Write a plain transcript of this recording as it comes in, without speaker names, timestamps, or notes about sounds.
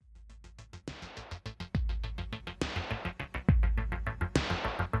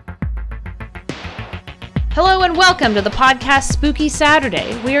Hello and welcome to the podcast Spooky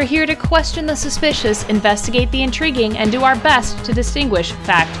Saturday. We are here to question the suspicious, investigate the intriguing, and do our best to distinguish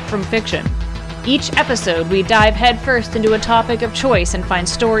fact from fiction. Each episode, we dive headfirst into a topic of choice and find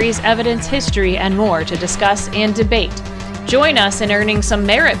stories, evidence, history, and more to discuss and debate. Join us in earning some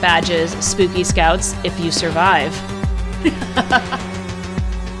merit badges, Spooky Scouts, if you survive.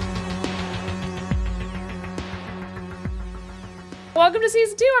 Welcome to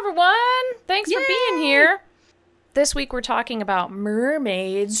Season 2, everyone! Thanks for being here. This week we're talking about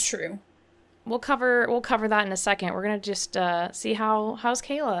mermaids. It's true. We'll cover that in a second. We're gonna just see how's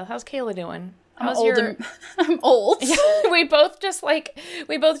Kayla? How's Kayla doing? I'm old. Yeah, we both just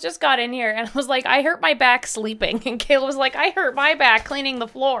got in here, and I was like, I hurt my back sleeping, and Kayla was like, I hurt my back cleaning the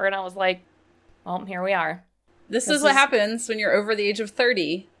floor, and I was like, well, here we are. This is what happens when you're over the age of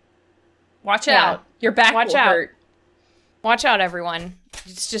 30. Watch out. Your back will hurt. Watch out, everyone.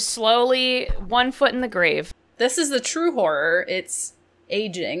 It's just slowly one foot in the grave. This is the true horror. It's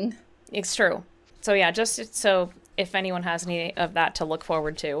aging. It's true. So yeah, just so if anyone has any of that to look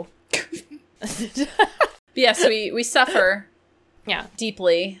forward to. Yes, we suffer. Yeah.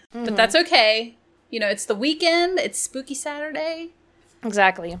 Deeply. Mm-hmm. But that's okay. You know, it's the weekend. It's Spooky Saturday.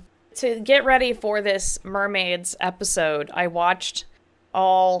 Exactly. To get ready for this Mermaids episode, I watched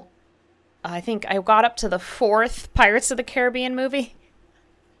I think I got up to the 4th Pirates of the Caribbean movie.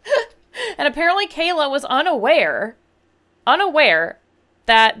 And apparently Kayla was unaware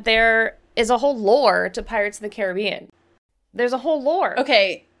that there is a whole lore to Pirates of the Caribbean. There's a whole lore.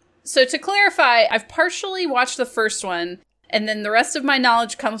 Okay, so to clarify, I've partially watched the first one, and then the rest of my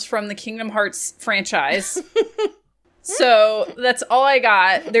knowledge comes from the Kingdom Hearts franchise. So that's all I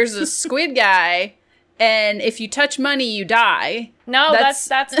got. There's a squid guy, and if you touch money, you die. No, that's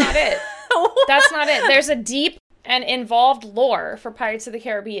not it. That's not it. There's a deep and involved lore for Pirates of the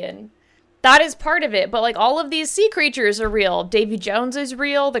Caribbean. That is part of it, but like all of these sea creatures are real. Davy Jones is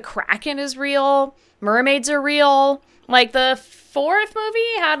real, the Kraken is real, mermaids are real. Like the 4th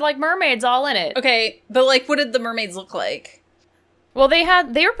movie had like mermaids all in it. Okay, but like what did the mermaids look like? Well, they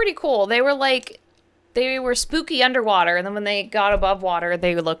were pretty cool. They were spooky underwater, and then when they got above water,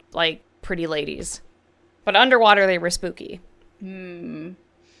 they looked like pretty ladies. But underwater, they were spooky.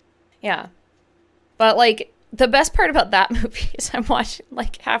 Yeah. But, like, the best part about that movie is I'm watching,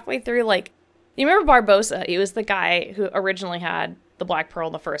 like, halfway through, like, you remember Barbossa? He was the guy who originally had the Black Pearl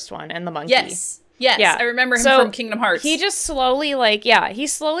in the first one, and the monkey. Yes. Yeah. I remember him from Kingdom Hearts. He just slowly,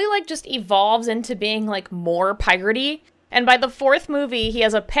 just evolves into being, like, more piratey. And by the 4th movie, he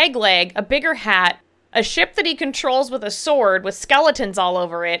has a peg leg, a bigger hat, a ship that he controls with a sword with skeletons all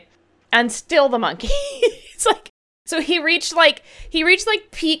over it, and still the monkey. It's like, so he reached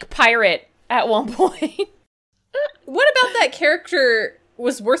peak pirate at one point. What about that character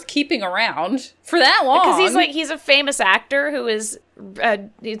was worth keeping around for that long? Because he's a famous actor who is,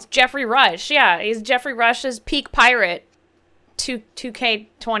 it's Jeffrey Rush. Yeah, he's Jeffrey Rush's peak pirate,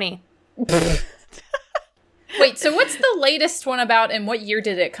 2K20. Wait, so what's the latest one about, and what year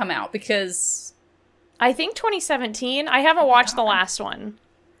did it come out? Because I think 2017. I haven't watched the last one.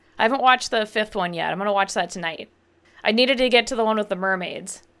 I haven't watched the 5th one yet. I'm going to watch that tonight. I needed to get to the one with the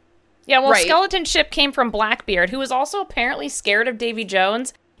mermaids. Yeah, well, right. Skeleton Ship came from Blackbeard, who was also apparently scared of Davy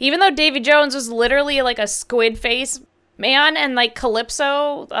Jones, even though Davy Jones was literally like a squid face man, and like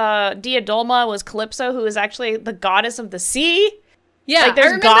Calypso, Diadolma was Calypso, who is actually the goddess of the sea. Yeah, like,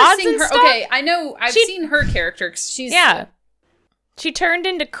 there's gods and stuff. Okay, I know. I've seen her character. She's she turned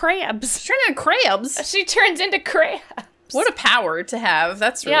into crabs. She turned into crabs. She turns into crabs. What a power to have.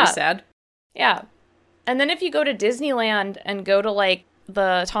 That's really sad. Yeah. And then if you go to Disneyland and go to, like,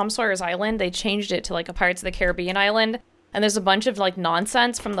 the Tom Sawyer's Island, they changed it to, like, a Pirates of the Caribbean island. And there's a bunch of, like,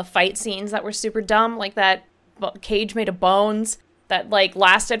 nonsense from the fight scenes that were super dumb. Like that cage made of bones that, like,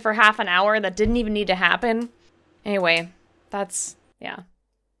 lasted for half an hour that didn't even need to happen. Anyway, it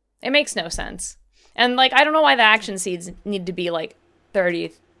makes no sense. And, like, I don't know why the action scenes need to be, like, 30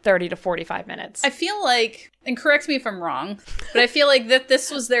 to 45 minutes. I feel like, and correct me if I'm wrong, but I feel like that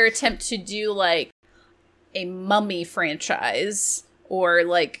this was their attempt to do, like, a Mummy franchise or,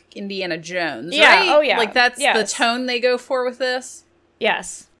 like, Indiana Jones, right? Oh, yeah. Like, that's the tone they go for with this?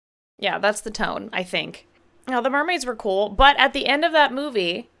 Yes. Yeah, that's the tone, I think. Now, the mermaids were cool, but at the end of that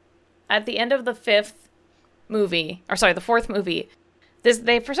movie, at the end of the 4th movie, for some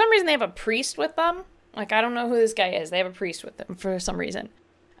reason, they have a priest with them. Like, I don't know who this guy is. They have a priest with them for some reason.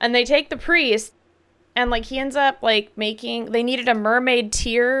 And they take the priest, and, like, he ends up, like, they needed a mermaid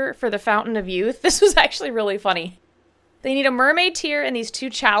tear for the Fountain of Youth. This was actually really funny. They need a mermaid tear and these 2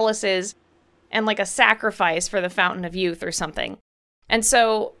 chalices and, like, a sacrifice for the Fountain of Youth or something. And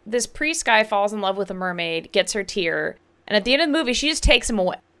so this priest guy falls in love with a mermaid, gets her tear, and at the end of the movie, she just takes him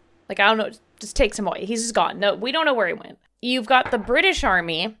away. Like, I don't know, just takes him away. He's just gone. No, we don't know where he went. You've got the British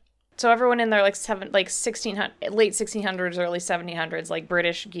Army, so everyone in there, late 1600s, early 1700s, like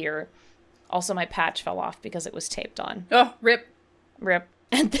British gear. Also, my patch fell off because it was taped on. Oh, rip.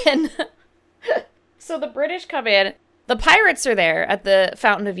 And then, so the British come in. The pirates are there at the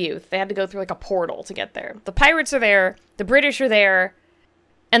Fountain of Youth. They had to go through like a portal to get there. The pirates are there. The British are there.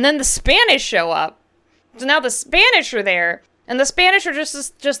 And then the Spanish show up. So now the Spanish are there. And the Spanish are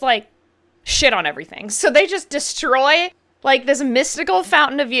just like shit on everything. So they just destroy like this mystical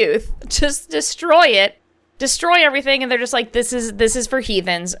Fountain of Youth. Just destroy it. Destroy everything. And they're just like, this is for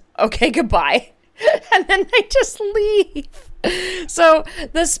heathens. Okay, goodbye. And then they just leave. So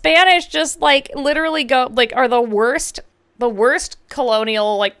the Spanish just like literally go like are the worst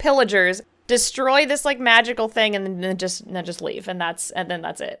colonial like pillagers, destroy this like magical thing and then just leave, and then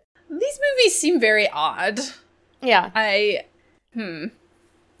that's it. These movies seem very odd. Yeah.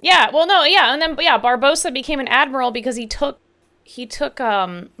 Yeah, well no, yeah, and then Barbossa became an admiral because he took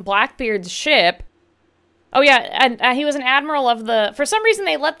Blackbeard's ship. Oh, yeah, and he was an admiral of for some reason,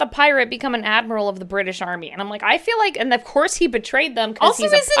 they let the pirate become an admiral of the British Army. And I'm like, I feel like, and of course he betrayed them because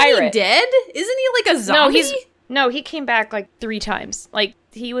he's a pirate. Also, isn't he dead? Isn't he like a zombie? No, he came back like 3 times. Like,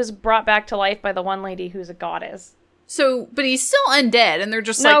 he was brought back to life by the one lady who's a goddess. So, but he's still undead, and they're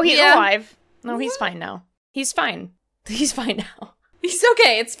just no, he's alive. No, he's fine now. He's fine. He's fine now. He's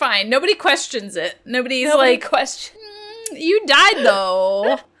okay, it's fine. Nobody questions it. Nobody questions. You died,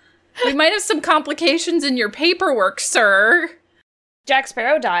 though. We might have some complications in your paperwork, sir. Jack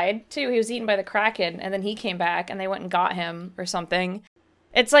Sparrow died, too. He was eaten by the Kraken, and then he came back, and they went and got him or something.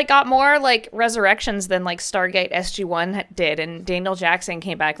 It's, like, got more, like, resurrections than, like, Stargate SG-1 did, and Daniel Jackson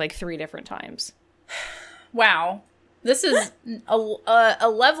came back, like, 3 different times. Wow. This is a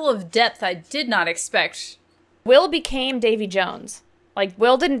level of depth I did not expect. Will became Davy Jones. Like,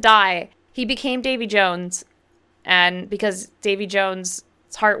 Will didn't die. He became Davy Jones, and because Davy Jones'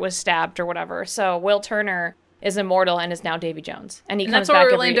 heart was stabbed or whatever. So Will Turner is immortal and is now Davy Jones. And that's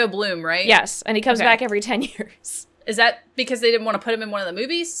Orlando Bloom, right? Yes, and he comes back every 10 years. Is that because they didn't want to put him in one of the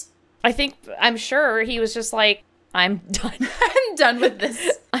movies? I'm sure he was just like, I'm done. I'm done with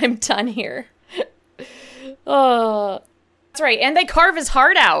this. I'm done here. Oh, that's right. And they carve his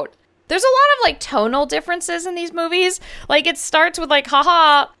heart out. There's a lot of like tonal differences in these movies. Like it starts with like,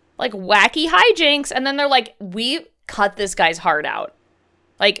 haha, like wacky hijinks. And then they're like, we cut this guy's heart out.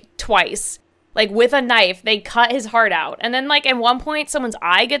 Like, twice. Like, with a knife, they cut his heart out. And then, like, at one point, someone's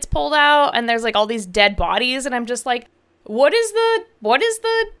eye gets pulled out, and there's, like, all these dead bodies, and I'm just like, what is the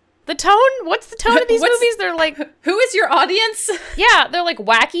tone? What's the tone of these movies? They're like... Who is your audience? Yeah, they're, like,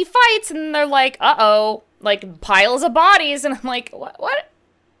 wacky fights, and they're like, uh-oh, like, piles of bodies, and I'm like, what are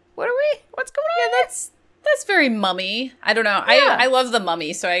we? What's going on? Yeah, that's very Mummy. I don't know. Yeah. I love the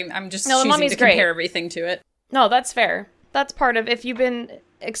Mummy, so I'm just choosing to compare everything to it. No, that's fair. That's part of, if you've been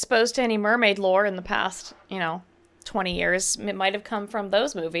exposed to any mermaid lore in the past, 20 years, it might have come from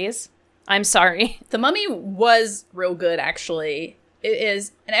those movies. I'm sorry. The Mummy was real good, actually. It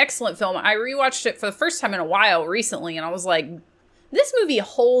is an excellent film. I rewatched it for the first time in a while recently, and I was like, this movie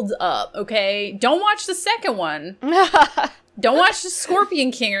holds up, okay? Don't watch the second one. Don't watch The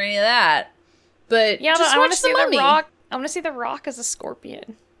Scorpion King or any of that. But yeah, just watch The Mummy. I want to see The Rock as a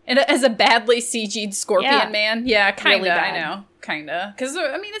scorpion. And as a badly CG'd scorpion man? Yeah, kind of, really I know. Kind of. Because,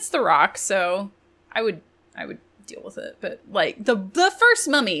 I mean, it's The Rock, so I would deal with it. But, like, the first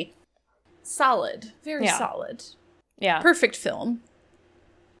Mummy, solid. Very solid. Yeah. Perfect film.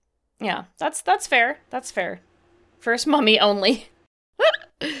 Yeah, that's fair. That's fair. First Mummy only.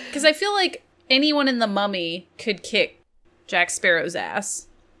 Because I feel like anyone in The Mummy could kick Jack Sparrow's ass.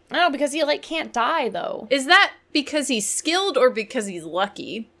 No, because he, like, can't die, though. Is that because he's skilled or because he's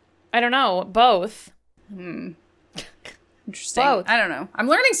lucky? I don't know. Both. Interesting. Both. I don't know. I'm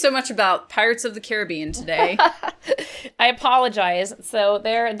learning so much about Pirates of the Caribbean today. I apologize. So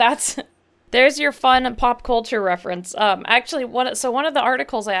there's your fun pop culture reference. Actually, one of the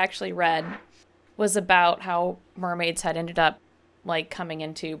articles I actually read was about how mermaids had ended up, like, coming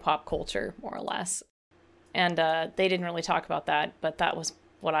into pop culture, more or less. And they didn't really talk about that, but that was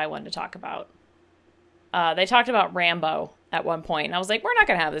what I wanted to talk about. They talked about Rambo at one point, and I was like, we're not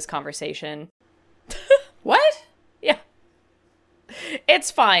going to have this conversation. What? Yeah.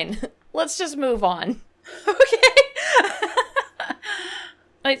 It's fine. Let's just move on. Okay.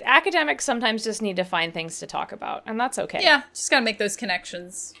 Like, academics sometimes just need to find things to talk about, and that's okay. Yeah, just got to make those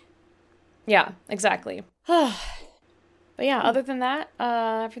connections. Yeah, exactly. But yeah, other than that,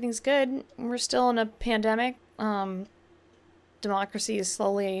 everything's good. We're still in a pandemic. democracy is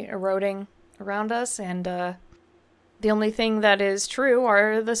slowly eroding around us, and the only thing that is true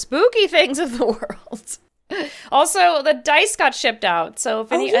are the spooky things of the world. Also, the dice got shipped out, so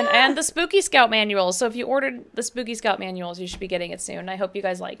if and the Spooky Scout manuals. So if you ordered the Spooky Scout manuals, you should be getting it soon. I hope you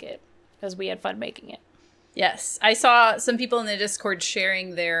guys like it, because we had fun making it. Yes, I saw some people in the Discord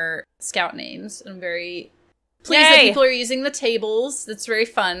sharing their Scout names. I'm very pleased that people are using the tables. That's very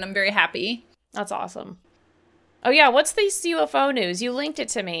fun. I'm very happy. That's awesome. Oh yeah, what's this UFO news? You linked it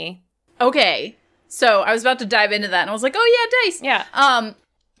to me. Okay, so I was about to dive into that, and I was like, oh yeah, dice. Yeah.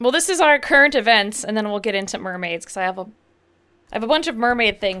 Well, this is our current events, and then we'll get into mermaids, because I have a bunch of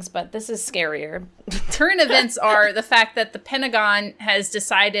mermaid things, but this is scarier. Current events are the fact that the Pentagon has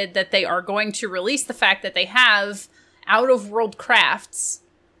decided that they are going to release the fact that they have out-of-world crafts.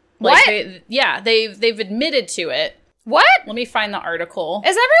 What? They've admitted to it. What? Let me find the article.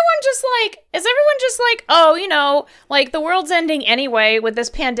 Is everyone just like, oh, you know, like the world's ending anyway with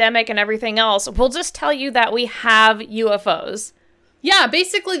this pandemic and everything else. We'll just tell you that we have UFOs. Yeah,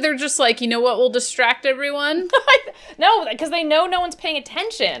 basically they're just like, you know what will distract everyone? No, because they know no one's paying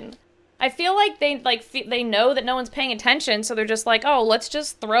attention. I feel like they know that no one's paying attention, so they're just like, oh, let's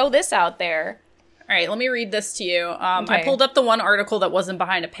just throw this out there. All right, let me read this to you. Okay. I pulled up the one article that wasn't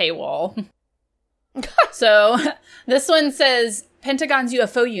behind a paywall. So this one says, Pentagon's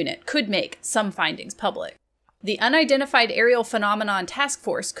UFO unit could make some findings public. The Unidentified Aerial Phenomenon Task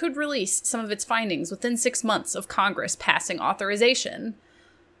Force could release some of its findings within 6 months of Congress passing authorization.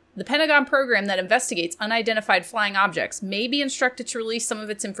 The Pentagon program that investigates unidentified flying objects may be instructed to release some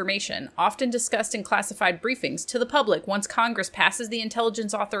of its information, often discussed in classified briefings, to the public once Congress passes the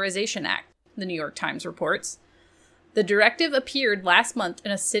Intelligence Authorization Act, the New York Times reports. The directive appeared last month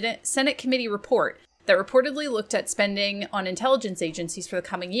in a Senate committee report that reportedly looked at spending on intelligence agencies for the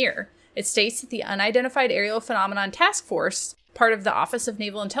coming year. It states that the Unidentified Aerial Phenomenon Task Force, part of the Office of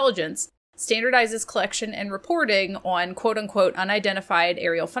Naval Intelligence, standardizes collection and reporting on quote-unquote unidentified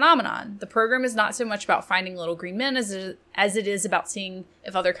aerial phenomenon. The program is not so much about finding little green men as it is about seeing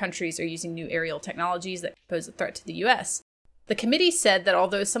if other countries are using new aerial technologies that pose a threat to the U.S. The committee said that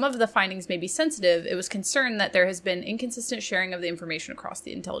although some of the findings may be sensitive, it was concerned that there has been inconsistent sharing of the information across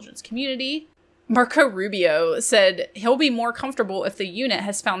the intelligence community. Marco Rubio said he'll be more comfortable if the unit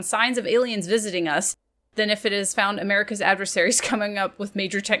has found signs of aliens visiting us than if it has found America's adversaries coming up with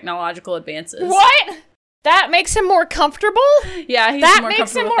major technological advances. What? That makes him more comfortable? Yeah, he's more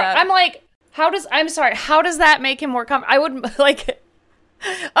comfortable with that. I'm like, how does that make him more comfortable? I would, like,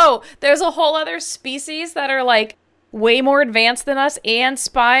 oh, there's a whole other species that are, like, way more advanced than us and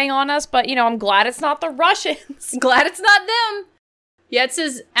spying on us, but, you know, I'm glad it's not the Russians. Glad it's not them. Yeah, it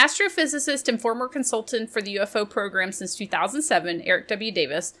says, astrophysicist and former consultant for the UFO program since 2007, Eric W.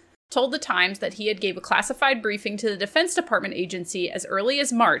 Davis, told The Times that he had gave a classified briefing to the Defense Department agency as early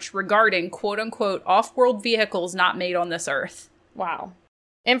as March regarding quote-unquote off-world vehicles not made on this Earth. Wow.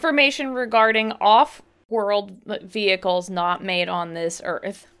 Information regarding off-world vehicles not made on this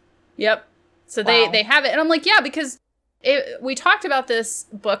Earth. Yep. So they have it. And I'm like, yeah, because we talked about this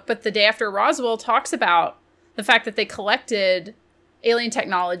book, but The Day After Roswell talks about the fact that they collected alien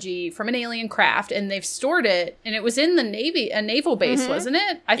technology from an alien craft, and they've stored it, and it was in the Navy, a naval base, wasn't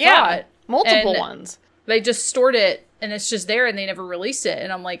it? I thought. Multiple ones. They just stored it, and it's just there, and they never released it.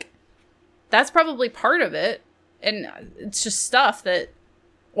 And I'm like, that's probably part of it. And it's just stuff that,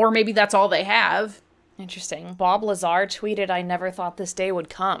 or maybe that's all they have. Interesting. Bob Lazar tweeted, "I never thought this day would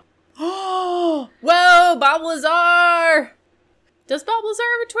come." Oh, whoa, Bob Lazar! Does Bob Lazar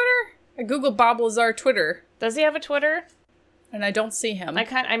have a Twitter? I googled Bob Lazar Twitter. Does he have a Twitter? And I don't see him.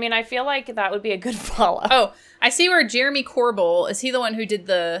 I feel like that would be a good follow. Oh, I see where Jeremy Corbell, is he the one who did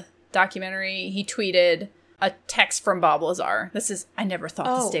the documentary? He tweeted a text from Bob Lazar. This is, I never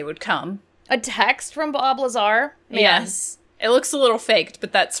thought this day would come. A text from Bob Lazar? Man. Yes. It looks a little faked,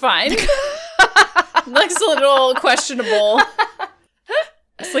 but that's fine. It looks a little questionable.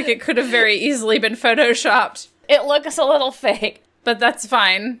 It's like it could have very easily been photoshopped. It looks a little fake. But that's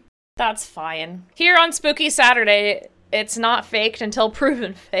fine. That's fine. Here on Spooky Saturday, it's not faked until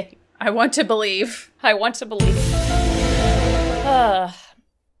proven fake. I want to believe. I want to believe.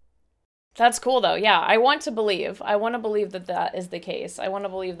 That's cool, though. Yeah, I want to believe. I want to believe that that is the case. I want to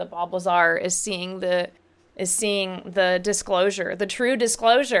believe that Bob Lazar is seeing the disclosure, the true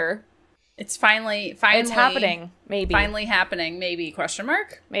disclosure. It's finally it's happening. Maybe finally happening. Maybe question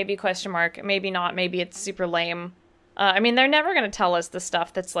mark. Maybe question mark. Maybe not. Maybe it's super lame. I mean, they're never going to tell us the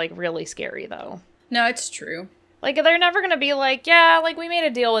stuff that's like really scary, though. No, it's true. Like, they're never gonna be like, yeah, like, we made a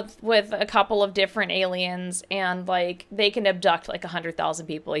deal with a couple of different aliens, and, like, they can abduct, like, 100,000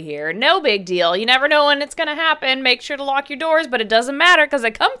 people a year. No big deal. You never know when it's gonna happen. Make sure to lock your doors, but it doesn't matter, because they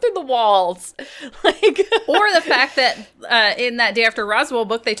come through the walls. Like... Or the fact that in that Day After Roswell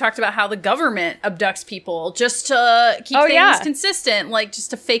book, they talked about how the government abducts people just to keep things consistent, like, just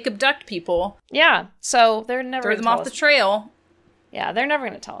to fake abduct people. Yeah, so they're never throw them off the trail. Yeah, they're never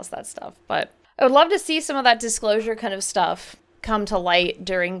gonna tell us that stuff, but... I would love to see some of that disclosure kind of stuff come to light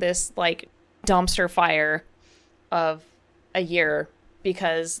during this, like, dumpster fire of a year,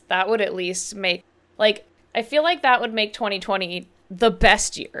 because that would at least make, like, I feel like that would make 2020 the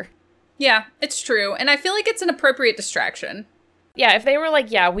best year. Yeah, it's true. And I feel like it's an appropriate distraction. Yeah, if they were like,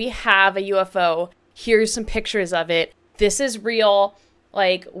 yeah, we have a UFO, here's some pictures of it, this is real,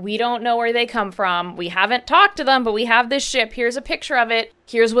 like, we don't know where they come from, we haven't talked to them, but we have this ship, here's a picture of it,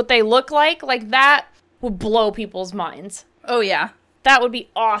 here's what they look like that would blow people's minds. Oh, yeah. That would be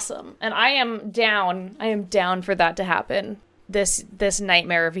awesome. And I am down for that to happen this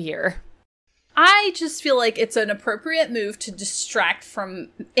nightmare of a year. I just feel like it's an appropriate move to distract from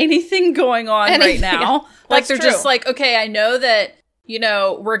anything going on right now. Like, they're just like, okay, I know that, you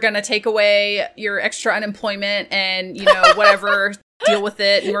know, we're going to take away your extra unemployment and, you know, whatever... deal with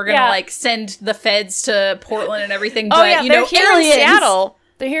it, and we're gonna like send the feds to Portland and everything. But you know, here in Seattle.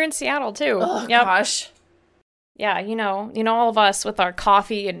 They're here in Seattle too. Oh gosh. Yeah, you know all of us with our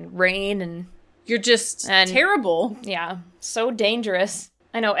coffee and rain, and you're just terrible. Yeah, so dangerous.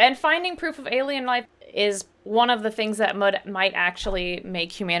 I know. And finding proof of alien life is one of the things that might actually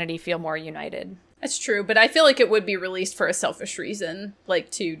make humanity feel more united. That's true, but I feel like it would be released for a selfish reason, like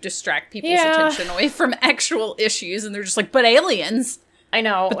to distract people's attention away from actual issues, and they're just like, but aliens. I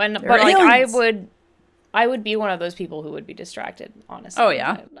know, but like aliens. I would be one of those people who would be distracted, honestly. Oh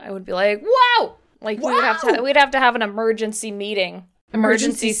yeah. I would be like, wow! Like we'd have to have an emergency meeting.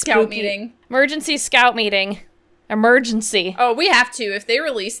 Emergency scout meeting. Emergency scout meeting. Emergency. Oh, we have to. If they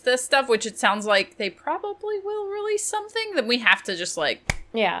release this stuff, which it sounds like they probably will release something, then we have to just like...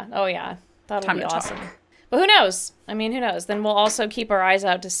 Yeah. Oh yeah. That'll be awesome. But who knows? I mean, who knows? Then we'll also keep our eyes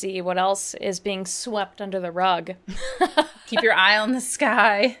out to see what else is being swept under the rug. Keep your eye on the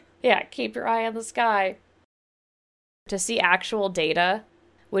sky. Yeah, keep your eye on the sky. To see actual data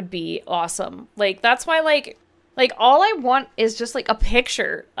would be awesome. Like, that's why, like all I want is just, like, a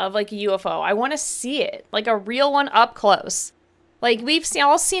picture of, like, a UFO. I want to see it. Like, a real one up close. Like, we've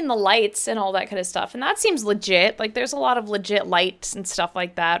all seen the lights and all that kind of stuff, and that seems legit. Like, there's a lot of legit lights and stuff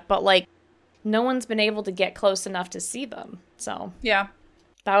like that, but, like, no one's been able to get close enough to see them. So yeah,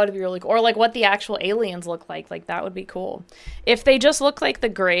 that would be really cool. Or like what the actual aliens look like that would be cool. If they just look like the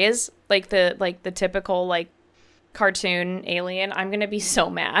Greys, like the typical like cartoon alien, I'm gonna be so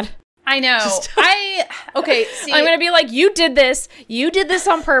mad. I know. See, I'm gonna be like, you did this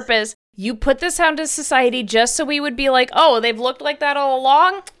on purpose. You put this out into society just so we would be like, oh, they've looked like that all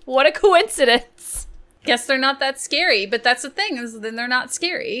along? What a coincidence. Guess they're not that scary, but that's the thing, is then they're not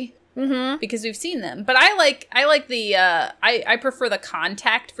scary. Mm-hmm. Because we've seen them. But I like the I prefer the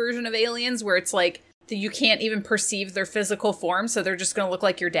Contact version of aliens, where it's like you can't even perceive their physical form, so they're just gonna look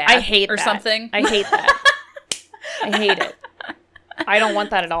like your dad. I hate or that. Something. I hate that. I hate it. I don't want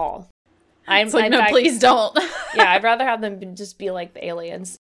that at all. Please don't. Yeah, I'd rather have them just be like the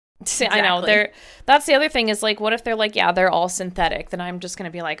aliens. Exactly. I know that's the other thing is like, what if they're like, yeah, they're all synthetic? Then I'm just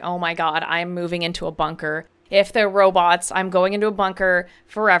gonna be like, oh my god, I'm moving into a bunker. If they're robots, I'm going into a bunker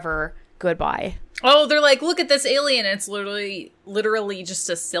forever. Goodbye. Oh, they're like, look at this alien. And it's literally just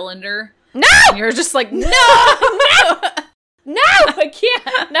a cylinder. No! And you're just like, no! No, I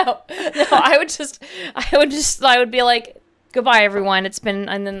can't. No. I would be like, goodbye, everyone.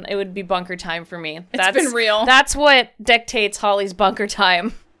 And then it would be bunker time for me. It's been real. That's what dictates Holly's bunker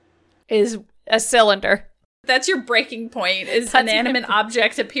time, is a cylinder. That's your breaking point, is inanimate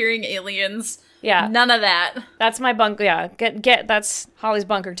object appearing aliens. Yeah. None of that. That's my bunker. Yeah. That's Holly's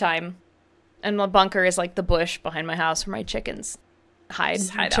bunker time. And my bunker is like the bush behind my house where my chickens hide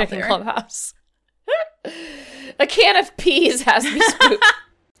chicken clubhouse. A can of peas has me spooked.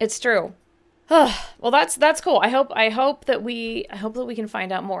 It's true. Well, that's cool. I hope that we can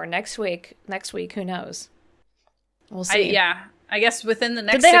find out more next week. Who knows? We'll see. I guess within the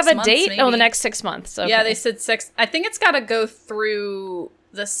next 6 months. Did they have a months, date? maybe. Oh, the next 6 months. Okay. Yeah, they said 6. I think it's got to go through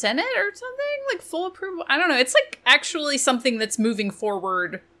the Senate or something, like full approval. I don't know. It's like actually something that's moving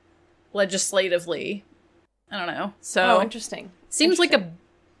forward legislatively. I don't know. So interesting. Seems like a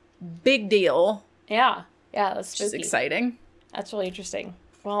big deal. Yeah. Yeah, that's spooky. Which is exciting. That's really interesting.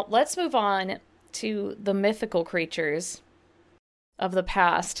 Well, let's move on to the mythical creatures of the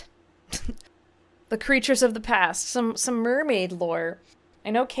past. the creatures of the past, some mermaid lore. I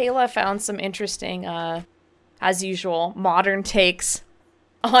know Kayla found some interesting, as usual, modern takes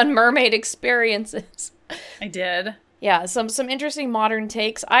on mermaid experiences. I did. Yeah, some interesting modern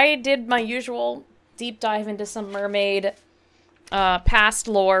takes. I did my usual deep dive into some mermaid past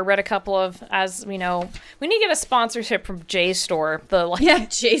lore. Read a couple of, as we know, we need to get a sponsorship from JSTOR.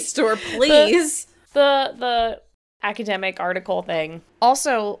 JSTOR, please. The academic article thing.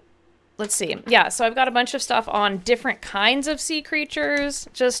 Also, let's see. Yeah, so I've got a bunch of stuff on different kinds of sea creatures,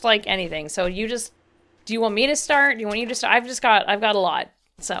 just like anything. So do you want me to start? Do you want you to start? I've got a lot.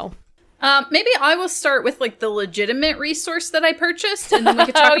 So maybe I will start with like the legitimate resource that I purchased, and then we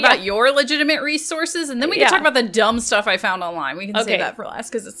can talk about your legitimate resources, and then we can talk about the dumb stuff I found online. We can save that for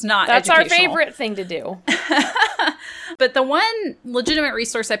last because it's not That's our favorite thing to do. But the one legitimate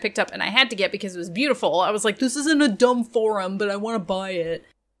resource I picked up and I had to get because it was beautiful, I was like, this isn't a dumb forum, but I want to buy it,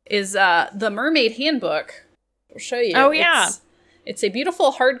 is the Mermaid Handbook. I'll show you. Oh, yeah. It's a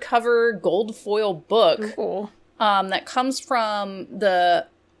beautiful hardcover gold foil book. Cool. That comes from the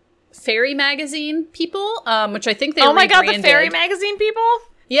Fairy Magazine people, which I think they Oh my god, the Fairy Magazine people?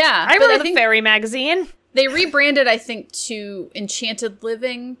 Yeah. I remember the Fairy Magazine. They rebranded, I think, to Enchanted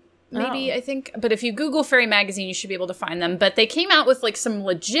Living, maybe, I think. But if you Google Fairy Magazine, you should be able to find them. But they came out with, like, some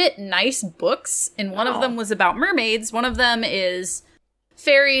legit nice books, and one of them was about mermaids. One of them is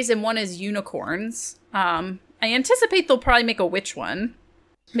fairies, and one is unicorns. I anticipate they'll probably make a witch one,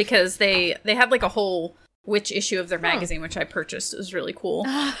 because they had, like, a whole witch issue of their magazine, which I purchased. It was really cool.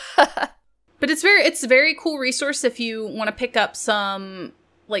 But it's a very cool resource if you want to pick up some,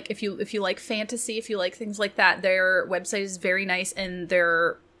 like, if you like fantasy, if you like things like that. Their website is very nice, and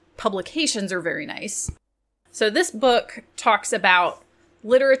their publications are very nice. So this book talks about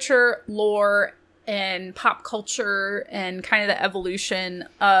literature, lore, and pop culture, and kind of the evolution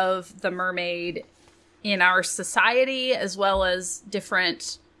of the mermaid in our society, as well as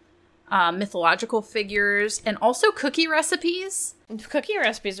different mythological figures, and also cookie recipes. Cookie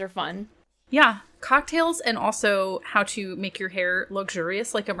recipes are fun. Yeah, cocktails, and also how to make your hair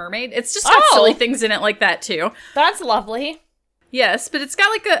luxurious like a mermaid. It's just got silly things in it like that, too. That's lovely. Yes, but it's got,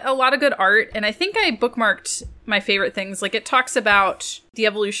 like, a lot of good art, and I think I bookmarked my favorite things. Like, it talks about the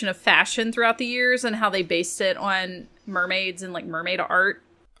evolution of fashion throughout the years and how they based it on mermaids and, like, mermaid art.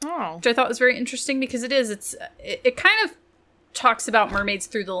 Oh. Which I thought was very interesting because it kind of talks about mermaids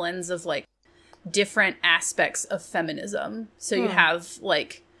through the lens of, like, different aspects of feminism. So you have,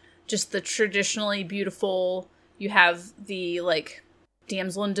 like, just the traditionally beautiful, you have the, like,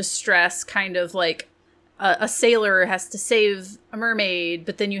 damsel in distress kind of, like, a sailor has to save a mermaid,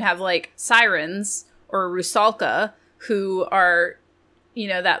 but then you have, like, sirens or Rusalka who are, you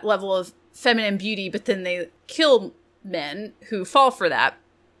know, that level of feminine beauty, but then they kill men who fall for that.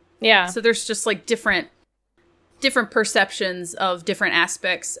 Yeah. So there's just, like, different perceptions of different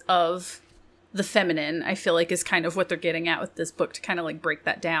aspects of the feminine, I feel like, is kind of what they're getting at with this book, to kind of, like, break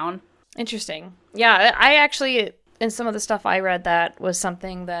that down. Interesting. Yeah, I actually, in some of the stuff I read, that was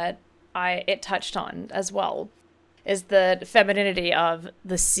something that it touched on as well, is the femininity of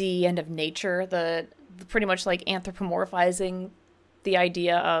the sea and of nature, the pretty much, like, anthropomorphizing the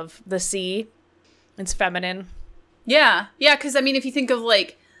idea of the sea. It's feminine. Yeah, because, I mean, if you think of,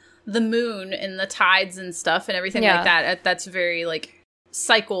 like, the moon and the tides and stuff and everything like that, that's very, like,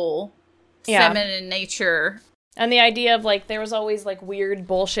 cycle, feminine nature. And the idea of, like, there was always, like, weird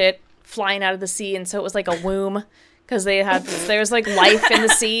bullshit flying out of the sea, and so it was like a womb, because there's, like, life in the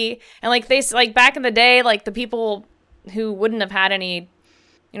sea. And, like, back in the day, like, the people who wouldn't have had any,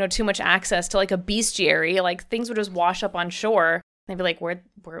 you know, too much access to, like, a bestiary, like, things would just wash up on shore. They'd be like,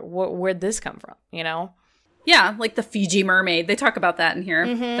 where'd this come from, you know? Yeah, like the Fiji mermaid. They talk about that in here.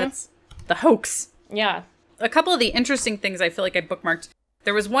 Mm-hmm. That's the hoax. Yeah. A couple of the interesting things I feel like I bookmarked.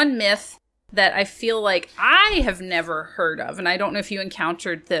 There was one myth that I feel like I have never heard of, and I don't know if you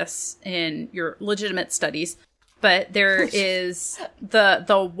encountered this in your legitimate studies, but there is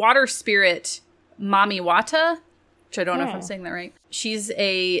the water spirit Mamiwata, which I don't know if I'm saying that right. She's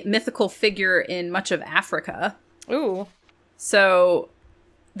a mythical figure in much of Africa. Ooh. So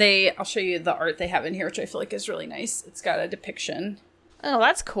I'll show you the art they have in here, which I feel like is really nice. It's got a depiction. Oh,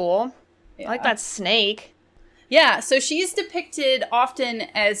 that's cool. Yeah. I like that snake. Yeah, so she's depicted often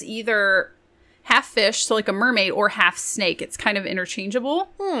as either half fish, so like a mermaid, or half snake. It's kind of interchangeable.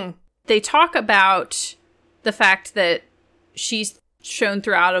 They talk about the fact that she's shown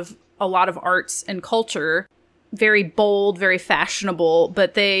throughout a lot of arts and culture, very bold, very fashionable,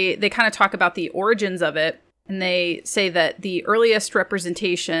 but they kind of talk about the origins of it. And they say that the earliest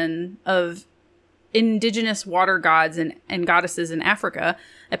representation of indigenous water gods and goddesses in Africa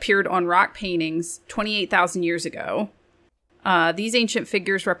appeared on rock paintings 28,000 years ago. These ancient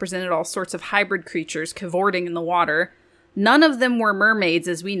figures represented all sorts of hybrid creatures cavorting in the water. None of them were mermaids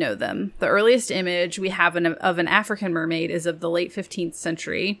as we know them. The earliest image we have of an African mermaid is of the late 15th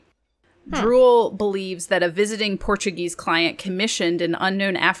century. Druel believes that a visiting Portuguese client commissioned an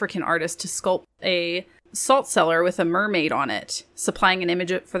unknown African artist to sculpt a salt cellar with a mermaid on it, supplying an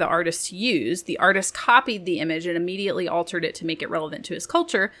image for the artist to use. The artist copied the image and immediately altered it to make it relevant to his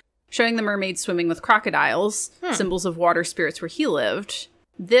culture, showing the mermaid swimming with crocodiles, symbols of water spirits where he lived.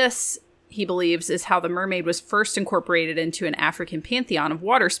 This, he believes, is how the mermaid was first incorporated into an African pantheon of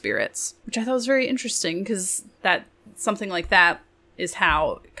water spirits, which I thought was very interesting because that something like that is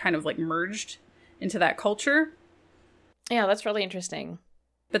how it kind of like merged into that culture. Yeah, that's really interesting.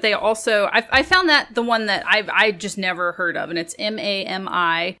 But they also, I found that the one that I just never heard of, and it's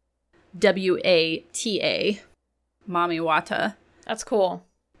Mamiwata, Mamiwata. That's cool.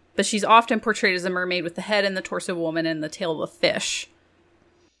 But she's often portrayed as a mermaid with the head and the torso of a woman and the tail of a fish.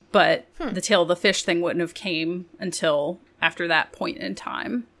 But the tail of the fish thing wouldn't have came until after that point in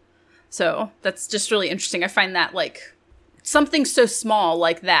time. So that's just really interesting. I find that like something so small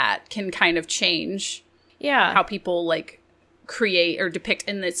like that can kind of change how people like create or depict,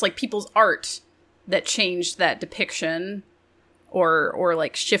 and it's like people's art that changed that depiction or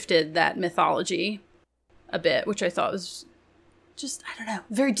like shifted that mythology a bit, which I thought was just, I don't know,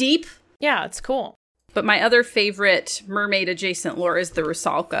 very deep. Yeah, it's cool. But my other favorite mermaid adjacent lore is the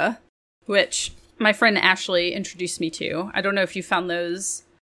Rusalka, which my friend Ashley introduced me to. I don't know if you found those.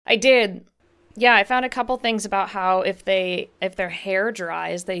 I did. Yeah, I found a couple things about how if their hair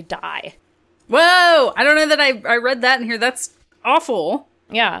dries, they die. Whoa! I don't know that I read that in here. That's awful.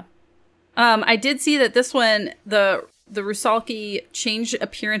 Yeah. I did see that this one, the Rusalki change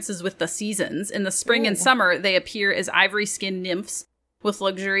appearances with the seasons. In the spring and summer, they appear as ivory-skinned nymphs with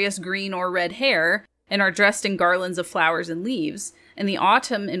luxurious green or red hair and are dressed in garlands of flowers and leaves. In the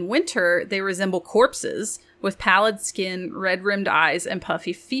autumn and winter, they resemble corpses with pallid skin, red-rimmed eyes, and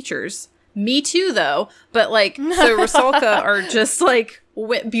puffy features. Me too, though. But, like, so Rusalka are just, like,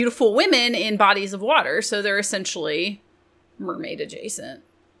 beautiful women in bodies of water. So they're essentially mermaid adjacent.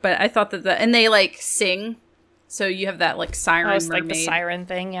 But I thought that and they, like, sing. So you have that, like, siren mermaid. Like the siren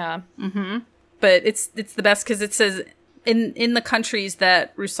thing, yeah. Mm-hmm. But it's the best because it says in the countries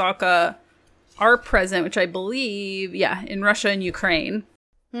that Rusalka are present, which I believe, in Russia and Ukraine.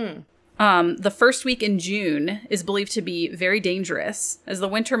 The first week in June is believed to be very dangerous. As the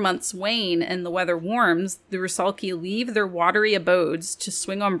winter months wane and the weather warms, the Rusalki leave their watery abodes to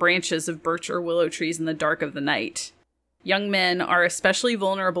swing on branches of birch or willow trees in the dark of the night. Young men are especially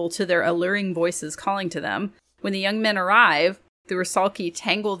vulnerable to their alluring voices calling to them. When the young men arrive, the Rusalki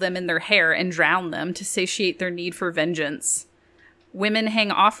tangle them in their hair and drown them to satiate their need for vengeance. Women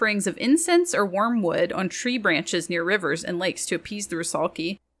hang offerings of incense or wormwood on tree branches near rivers and lakes to appease the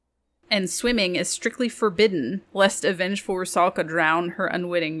Rusalki. And swimming is strictly forbidden, lest a vengeful Rusalka drown her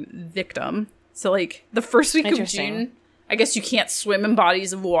unwitting victim. So, like, the first week of June, I guess you can't swim in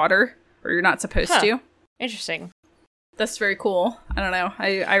bodies of water, or you're not supposed to. Interesting. That's very cool. I don't know.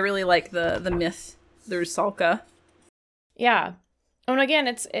 I really like the myth, the Rusalka. Yeah. And again,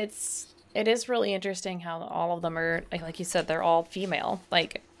 it is really interesting how all of them are, like you said, they're all female.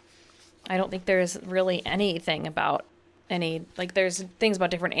 Like, I don't think there's really anything about there's things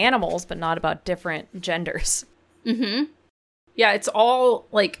about different animals, but not about different genders. Mm-hmm. Yeah, it's all,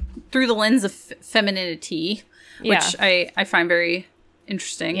 like, through the lens of femininity, which I find very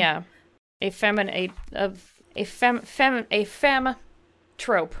interesting. Yeah. A femme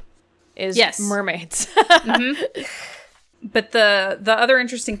trope is mermaids. Mm-hmm. But the other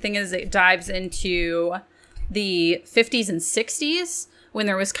interesting thing is it dives into the 50s and 60s when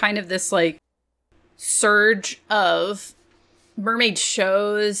there was kind of this, like, surge of mermaid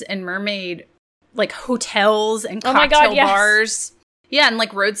shows and mermaid, like, hotels and cocktail bars. Yeah, and,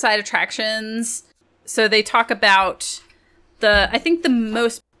 like, roadside attractions. So they talk about I think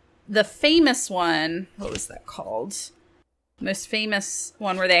the famous one, what was that called? Most famous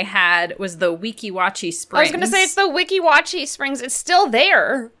one where they had was the Weeki Wachee Springs. I was going to say it's the Weeki Wachee Springs. It's still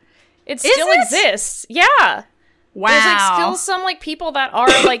there. It still exists. Yeah. Wow. There's, like, still some, like, people that are,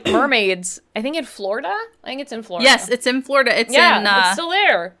 like, mermaids. I think in Florida? I think it's in Florida. Yes, it's in Florida. It's it's still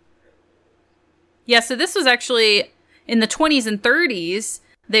there. Yeah, so this was actually in the 20s and 30s.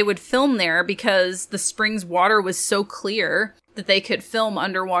 They would film there because the spring's water was so clear that they could film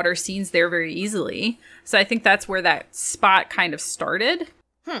underwater scenes there very easily. So I think that's where that spot kind of started.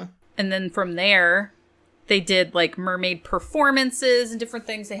 And then from there, they did, like, mermaid performances and different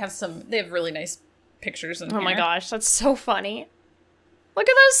things. They have really nice pictures in Oh here. my gosh, that's so funny. Look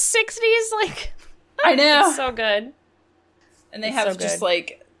at those 60s, like... I know. It's so good. And they have just,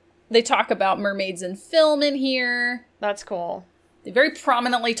 like... They talk about mermaids in film in here. That's cool. They very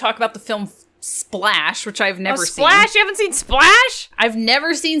prominently talk about the film Splash, which I've never seen. Splash? You haven't seen Splash? I've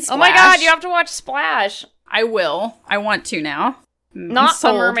never seen Splash. Oh my god, you have to watch Splash. I will. I want to now. Not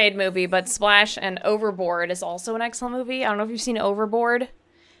a mermaid movie, but Splash and Overboard is also an excellent movie. I don't know if you've seen Overboard.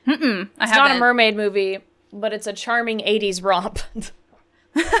 I haven't. It's not a mermaid movie, but it's a charming 80s romp.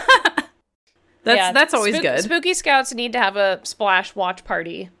 That's always good. Spooky Scouts need to have a Splash watch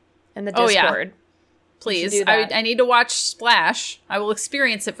party in the Discord. Yeah. Please. I need to watch Splash. I will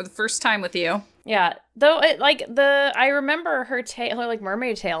experience it for the first time with you. Yeah. Though I remember her like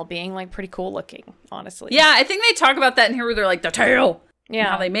mermaid tail being like pretty cool looking, honestly. Yeah, I think they talk about that in here where they're like the tail. Yeah.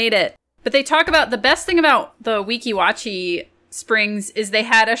 How they made it. But they talk about the best thing about the Weeki Wachee Springs is they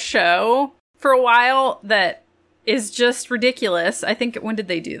had a show for a while that is just ridiculous. I think, when did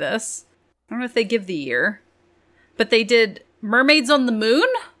they do this? I don't know if they give the year. But they did Mermaids on the Moon.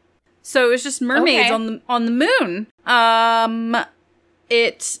 So it was just mermaids on the moon.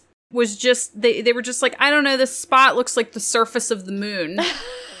 It was just they were just like, I don't know, this spot looks like the surface of the moon.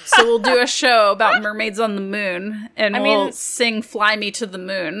 So we'll do a show about mermaids on the moon, and we'll sing "Fly Me to the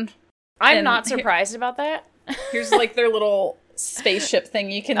Moon." I'm not surprised about that. Here's like their little spaceship thing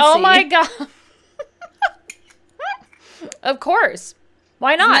you can see. Oh my god! Of course,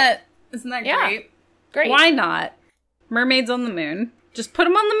 why not? Isn't that great? Great. Why not? Mermaids on the moon. Just put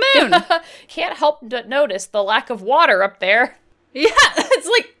them on the moon. Can't help but notice the lack of water up there. Yeah, it's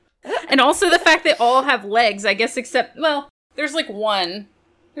like... And also the fact they all have legs, I guess, except... Well, there's like one.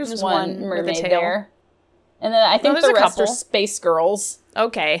 There's one mermaid there. And then I think the rest are space girls.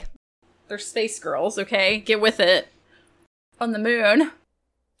 Okay. They're space girls, okay? Get with it. On the moon.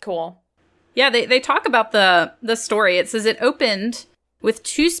 Cool. Yeah, they talk about the story. It says it opened with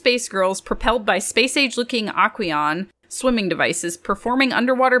 2 space girls propelled by space-age-looking Aqueon swimming devices performing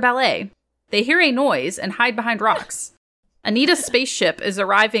underwater ballet. They hear a noise and hide behind rocks. Anita's spaceship is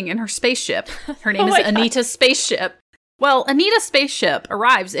arriving in her spaceship. Her name is Anita Spaceship. Well, Anita Spaceship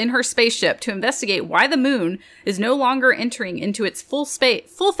arrives in her spaceship to investigate why the moon is no longer entering into its full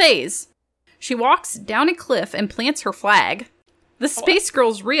phase. She walks down a cliff and plants her flag. The space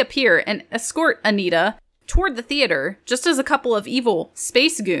girls reappear and escort Anita toward the theater, just as a couple of evil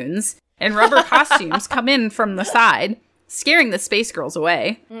space goons in rubber costumes come in from the side, scaring the space girls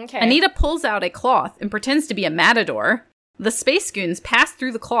away. Okay. Anita pulls out a cloth and pretends to be a matador. The space goons pass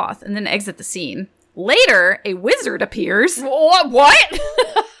through the cloth and then exit the scene. Later, a wizard appears. What? What?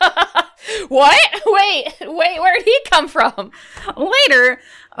 Wait, where did he come from? Later,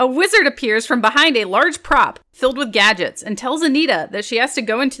 a wizard appears from behind a large prop filled with gadgets and tells Anita that she has to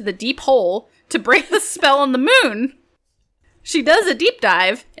go into the deep hole to break the spell on the moon. She does a deep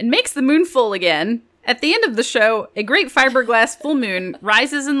dive and makes the moon full again. At the end of the show, a great fiberglass full moon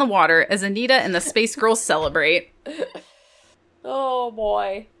rises in the water as Anita and the space girls celebrate. Oh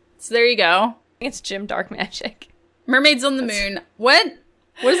boy. So there you go. It's Jim Dark Magic. Mermaids on the Moon. What?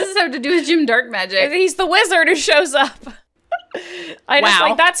 What does this have to do with Jim Dark Magic? He's the wizard who shows up.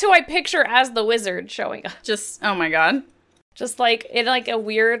 That's who I picture as the wizard showing up. Just, oh my god. Just like in like a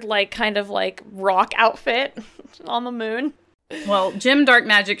weird, like kind of like rock outfit on the moon. Well, Jim Dark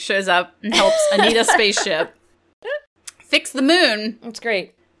Magic shows up and helps Anita Spaceship fix the moon. It's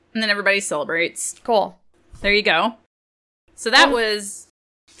great. And then everybody celebrates. Cool. There you go. So that was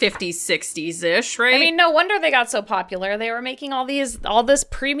 50s, 60s-ish, right? I mean, no wonder they got so popular. They were making all this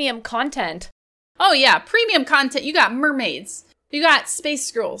premium content. Oh yeah, premium content. You got mermaids. You got space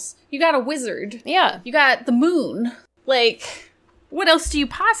girls. You got a wizard. Yeah. You got the moon. Like, what else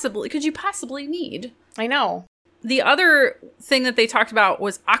could you possibly need? I know. The other thing that they talked about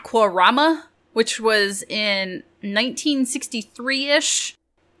was Aquarama, which was in 1963-ish.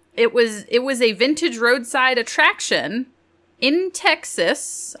 It was a vintage roadside attraction in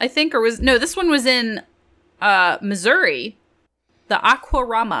Texas, I think, this one was in Missouri. The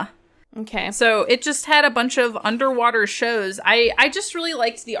Aquarama. Okay. So it just had a bunch of underwater shows. I just really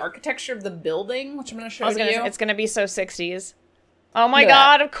liked the architecture of the building, which I'm going to show you. It's going to be so 60s. Oh my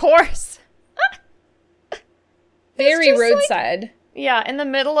god, of course. Very roadside. Like, yeah, in the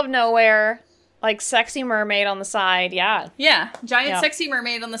middle of nowhere, like sexy mermaid on the side. Yeah. Yeah, giant sexy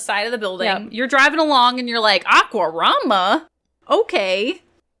mermaid on the side of the building. Yep. You're driving along and you're like, Aquarama? Okay.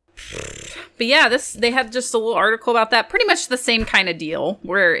 But yeah, they had just a little article about that. Pretty much the same kind of deal,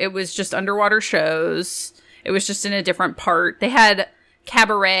 where it was just underwater shows. It was just in a different part. They had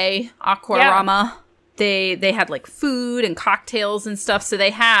cabaret, Aquarama. Yeah. They had like food and cocktails and stuff. So they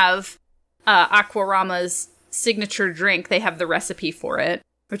have Aquarama's signature drink, they have the recipe for it,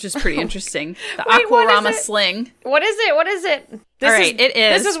 which is pretty interesting. The Aquarama Sling. What is it? What is it? It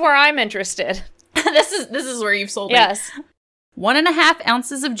is. This is where I'm interested. This is where you've sold me. Yes. 1.5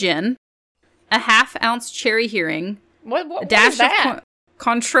 ounces of gin, a 1/2 ounce cherry hearing, What a dash is that? of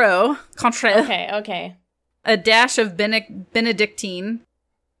Cointreau, Okay. a dash of Benedictine,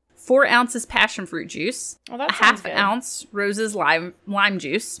 4 ounces passion fruit juice, Well, that a sounds 1/2 good. ounce Rose's lime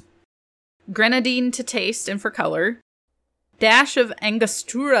juice, grenadine to taste and for color, dash of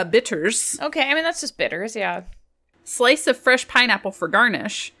Angostura bitters, Okay, I mean, that's just bitters, yeah. slice of fresh pineapple for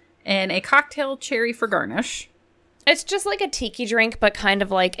garnish, and a cocktail cherry for garnish. It's just like a tiki drink, but kind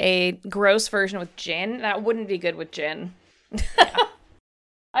of like a gross version with gin. That wouldn't be good with gin.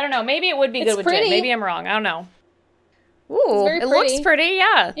 I don't know. Maybe it would be good with pretty. gin. Maybe I'm wrong. I don't know. Ooh, very it looks pretty. pretty,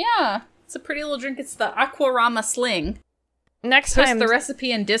 yeah. Yeah, it's a pretty little drink. It's the Aquarama Sling. Next Post time. the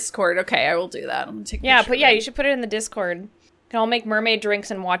recipe in Discord. Okay, I will do that. I'm gonna take a Yeah, picture but of yeah, it. you should put it in the Discord. Can all make mermaid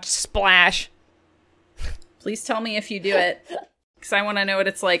drinks and watch Splash. Please tell me if you do it, because I want to know what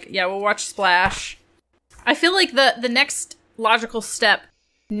it's like. Yeah, we'll watch Splash. I feel like the next logical step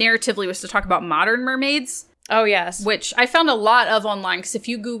narratively was to talk about modern mermaids, Oh, yes. which I found a lot of online, because if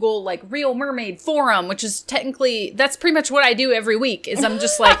you Google, like, Real Mermaid Forum, which is technically, that's pretty much what I do every week, is I'm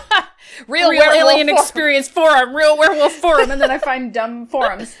just like, Real Alien Werewolf Experience Forum, Real Werewolf Forum, and then I find dumb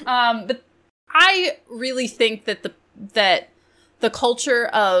forums. But I really think that the culture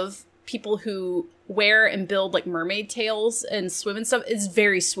of people who wear and build, like, mermaid tails and swim and stuff is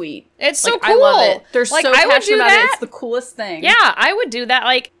very sweet. It's so Like, cool. I love it. They're Like, so I would passionate do about that. it. It's the coolest thing. Yeah, I would do that.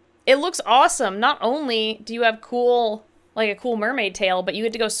 Like, it looks awesome. Not only do you have a cool mermaid tail, but you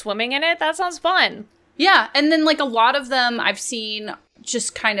get to go swimming in it. That sounds fun. Yeah, and then, like, a lot of them I've seen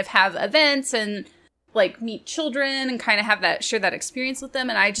just kind of have events and, like, meet children and kind of have share that experience with them,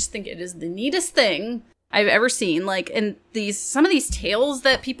 and I just think it is the neatest thing I've ever seen. Like, and some of these tails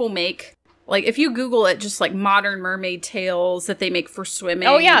that people make, like, if you Google it, just, like, modern mermaid tails that they make for swimming.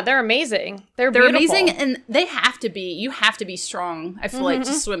 Oh, yeah, they're amazing. They're beautiful. amazing, and you have to be strong, I feel like,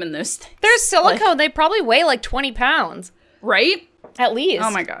 to swim in those things. They're silicone. They probably weigh like 20 pounds. Right? At least.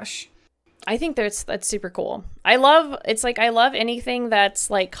 Oh my gosh. I think that's super cool. I love anything that's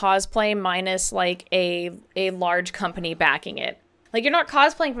like cosplay minus like a large company backing it. Like, you're not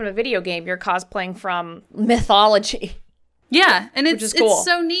cosplaying from a video game, you're cosplaying from mythology. Yeah, and Which is cool. it's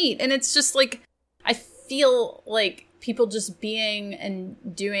so neat. And it's just like, I feel like people just being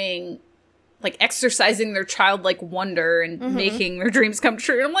and doing, like, exercising their childlike wonder and making their dreams come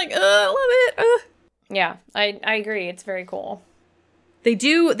true. I'm like, I love it. Yeah, I agree. It's very cool.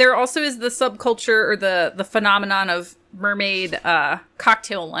 There also is the subculture or the phenomenon of mermaid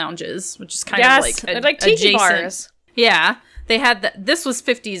cocktail lounges, which is kind of like tiki adjacent. bars. Yeah, they had this was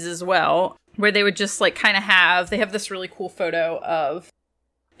 50s as well, where they would just like kind of they have this really cool photo of,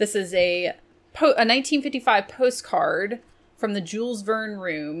 this is a 1955 postcard from the Jules Verne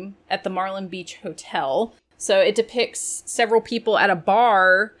room at the Marlin Beach Hotel. So it depicts several people at a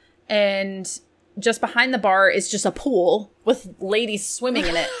bar, and just behind the bar is just a pool with ladies swimming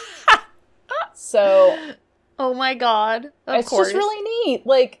in it. So, Oh my god. Of course. Just really neat.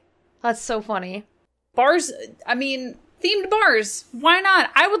 Like, That's so funny. bars, I mean, themed bars. Why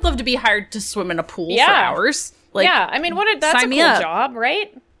not? I would love to be hired to swim in a pool for hours. Like, yeah, I mean, that's a sign me cool up. job,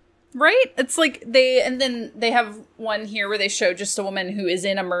 right? Right? It's like then they have one here where they show just a woman who is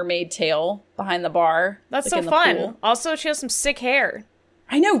in a mermaid tail behind the bar. That's like, so in the fun. pool. Also, she has some sick hair.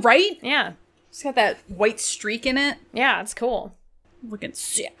 I know, right? Yeah. It's got that white streak in it. Yeah, it's cool. Looking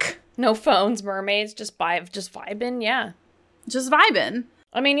sick. No phones, mermaids, just vibing, yeah. Just vibing.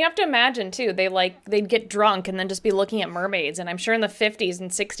 I mean, you have to imagine, too, they'd get drunk and then just be looking at mermaids, and I'm sure in the 50s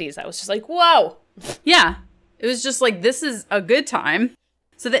and 60s, that was just like, whoa! Yeah. It was just like, this is a good time.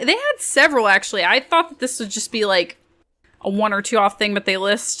 So they had several, actually. I thought that this would just be like a 1 or 2 off thing, but they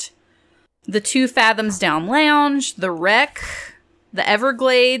list the 2 Fathoms Down Lounge, the Wreck, the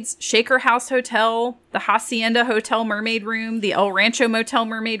Everglades, Shaker House Hotel, the Hacienda Hotel Mermaid Room, the El Rancho Motel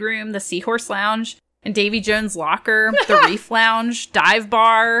Mermaid Room, the Seahorse Lounge, and Davy Jones Locker, the Reef Lounge, Dive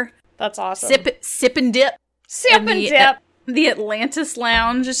Bar. That's awesome. Sip and Dip. Sip and dip. The Atlantis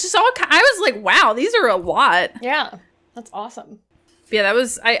Lounge. It's just all I was like, wow, these are a lot. Yeah, that's awesome. Yeah, that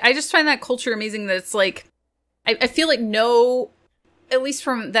was, I just find that culture amazing that it's like, I feel like at least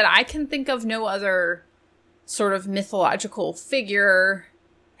from that I can think of, no other sort of mythological figure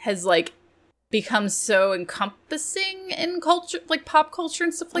has like become so encompassing in culture, like pop culture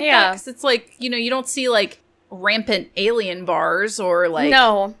and stuff like that. Because it's like, you don't see like rampant alien bars or like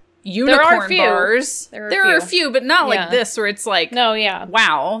No. unicorn bars. There are a few, but not like this, where it's like, no, yeah,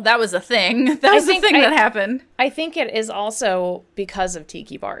 wow, that was a thing. That was a thing that happened. I think it is also because of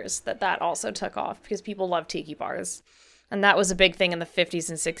tiki bars that also took off, because people love tiki bars, and that was a big thing in the 50s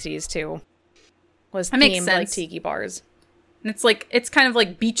and 60s too. Was themed like tiki bars. And it's kind of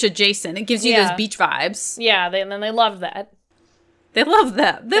like beach adjacent. It gives you those beach vibes. Yeah, and then they love that. They love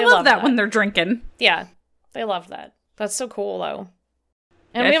that. They love that when they're drinking. Yeah, they love that. That's so cool, though.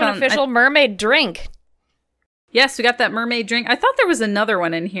 And we have an official mermaid drink. Yes, we got that mermaid drink. I thought there was another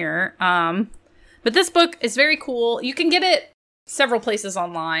one in here. But this book is very cool. You can get it several places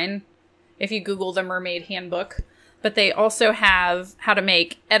online if you Google the Mermaid Handbook. But they also have how to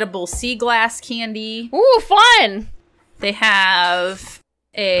make edible sea glass candy. Ooh, fun! They have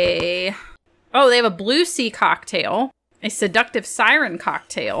they have a blue sea cocktail, a seductive siren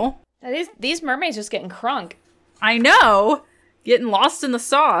cocktail. These mermaids just getting crunk. I know, getting lost in the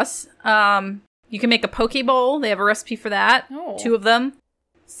sauce. You can make a poke bowl. They have a recipe for that. Oh. 2 of them.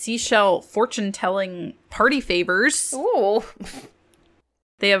 Seashell fortune-telling party favors. Ooh.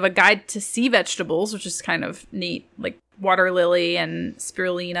 They have a guide to sea vegetables, which is kind of neat, like water lily and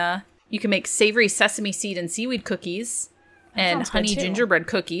spirulina. You can make savory sesame seed and seaweed cookies and honey gingerbread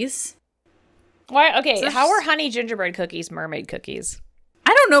cookies. Why? Okay, so how are honey gingerbread cookies mermaid cookies?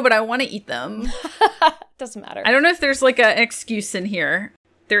 I don't know, but I want to eat them. Doesn't matter. I don't know if there's like an excuse in here.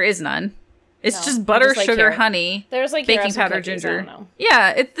 There is none. It's just butter, sugar, honey, there's like baking powder, cookies, ginger. I don't know.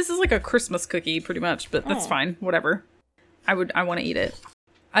 Yeah, this is like a Christmas cookie pretty much, but that's fine. Whatever. I want to eat it.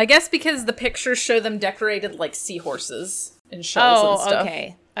 I guess because the pictures show them decorated like seahorses in shells and stuff.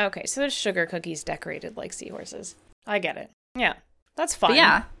 Okay, so there's sugar cookies decorated like seahorses. I get it. Yeah, that's fun. But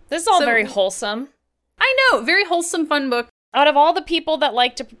yeah. This is all very wholesome. I know, very wholesome, fun book. Out of all the people that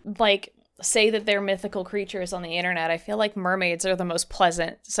like to say that they're mythical creatures on the internet, I feel like mermaids are the most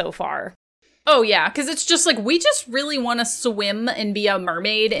pleasant so far. Oh yeah, because it's just like, we just really want to swim and be a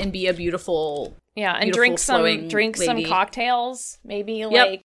mermaid and be a beautiful, and drink some cocktails, maybe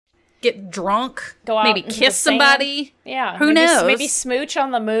like get drunk, go out, maybe kiss somebody. Yeah, who knows? Maybe smooch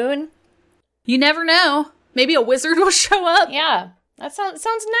on the moon. You never know. Maybe a wizard will show up. Yeah, that sounds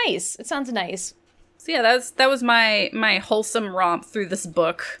nice. It sounds nice. So yeah, that was my wholesome romp through this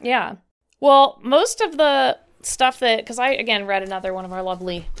book. Yeah. Well, most of the stuff because I, again, read another one of our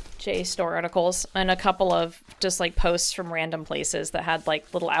lovely JSTOR articles and a couple of just like posts from random places that had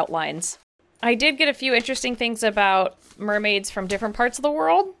like little outlines. I did get a few interesting things about mermaids from different parts of the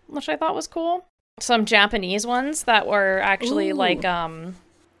world, which I thought was cool. Some Japanese ones that were actually like,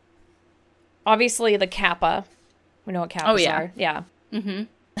 obviously the kappa. We know what kappas are. Yeah. Mm-hmm.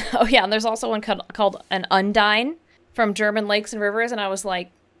 Oh yeah, and there's also one called an undine from German lakes and rivers, and I was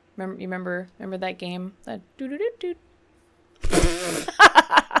like, remember that game? That doo-doo-doo-doo.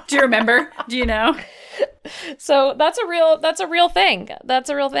 Do you remember? Do you know? So that's a real thing. That's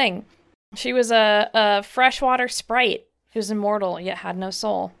a real thing. She was a freshwater sprite who was immortal yet had no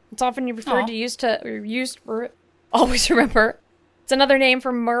soul. It's often referred to used for. Always remember, it's another name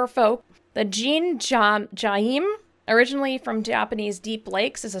for merfolk. The Jin Jaim, originally from Japanese deep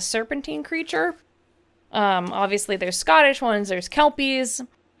lakes, is a serpentine creature. Obviously, there's Scottish ones. There's Kelpies.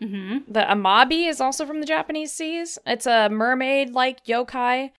 Mm-hmm. The Amabi is also from the Japanese seas. It's a mermaid-like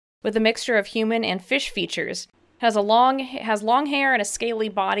yokai with a mixture of human and fish features. Has long hair and a scaly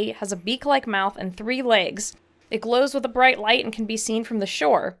body, has a beak-like mouth and 3 legs. It glows with a bright light and can be seen from the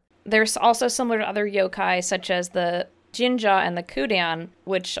shore. There's also similar to other yokai, such as the Jinja and the Kudan,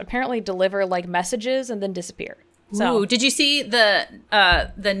 which apparently deliver like messages and then disappear. So, ooh, did you see the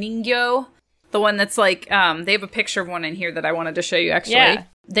Ningyo? The one that's like, they have a picture of one in here that I wanted to show you, actually. Yeah.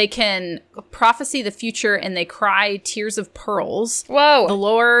 They can prophesy the future and they cry tears of pearls. Whoa. The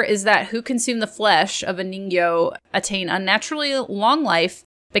lore is that who consume the flesh of a Ningyo attain unnaturally long life,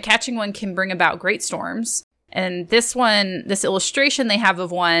 but catching one can bring about great storms. And this illustration they have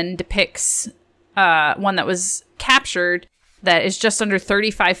of one depicts one that was captured that is just under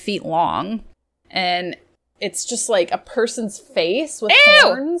 35 feet long. And it's just like a person's face with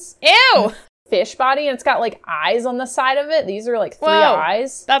horns. Ew! Fish body, and it's got like eyes on the side of it. These are like 3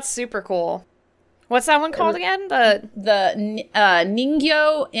 eyes. That's super cool. What's that one called again? The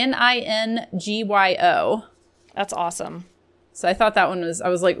Ningyo, Ningyo. That's awesome. So I thought that one was, I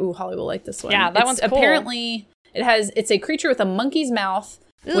was like, ooh, Holly will like this one. Yeah, one's cool. Apparently, it's a creature with a monkey's mouth,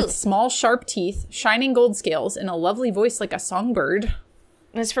 with small sharp teeth, shining gold scales, and a lovely voice like a songbird.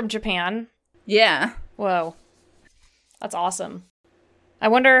 And it's from Japan? Yeah. Whoa. That's awesome. I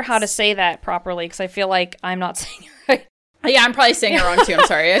wonder how to say that properly, because I feel like I'm not saying it right. Yeah, I'm probably saying it wrong too. I'm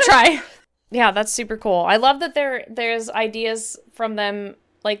sorry. I try. Yeah, that's super cool. I love that there's ideas from them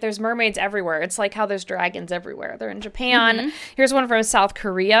like there's mermaids everywhere. It's like how there's dragons everywhere. They're in Japan. Here's one from South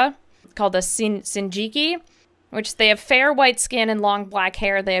Korea called the Shinjiki, which they have fair white skin and long black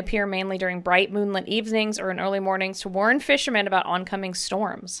hair. They appear mainly during bright moonlit evenings or in early mornings to warn fishermen about oncoming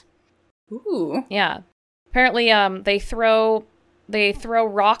storms. Ooh. Yeah. Apparently, they throw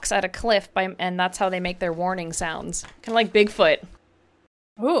rocks at a cliff and that's how they make their warning sounds. Kind of like Bigfoot.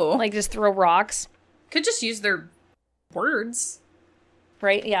 Ooh. Like just throw rocks. Could just use their words.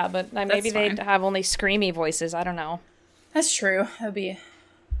 Right? Yeah, but maybe they'd have only screamy voices. I don't know. That's true. That'd be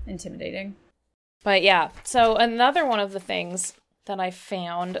intimidating. But yeah, so another one of the things that I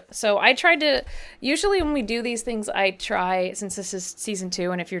found, so I tried to, usually when we do these things, I try, since this is season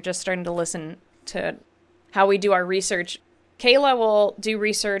 2, and if you're just starting to listen to how we do our research, Kayla will do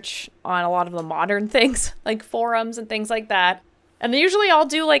research on a lot of the modern things, like forums and things like that. And usually I'll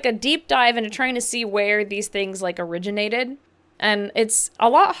do like a deep dive into trying to see where these things like originated. And it's a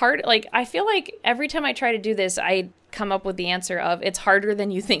lot hard. Like, I feel like every time I try to do this, I come up with the answer of it's harder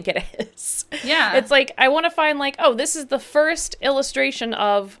than you think it is. Yeah. It's like, I want to find like, oh, this is the first illustration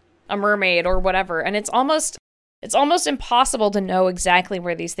of a mermaid or whatever. And it's almost impossible to know exactly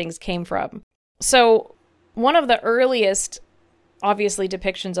where these things came from. So one of the earliest, obviously,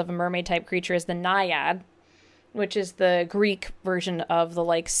 depictions of a mermaid type creature is the naiad, which is the Greek version of the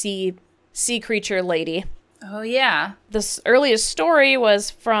like sea creature lady. Oh, yeah. The earliest story was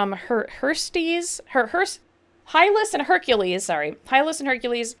from Hylas and Hercules. Sorry. Hylas and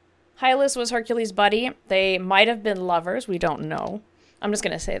Hercules. Hylas was Hercules' buddy. They might have been lovers. We don't know. I'm just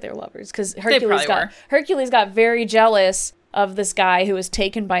going to say they're lovers because Hercules got very jealous of this guy who was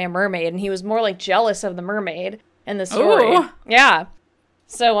taken by a mermaid, and he was more like jealous of the mermaid in the story. Ooh. Yeah.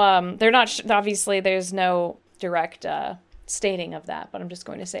 So they're not obviously there's no direct stating of that, but I'm just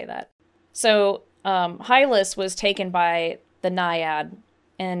going to say that. So Hylas was taken by the Naiad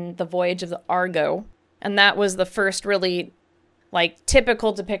in the voyage of the Argo, and that was the first really like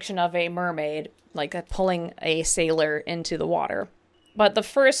typical depiction of a mermaid, like pulling a sailor into the water. But the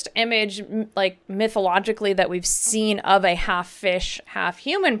first image, like mythologically, that we've seen of a half fish, half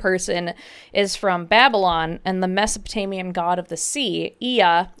human person is from Babylon and the Mesopotamian god of the sea,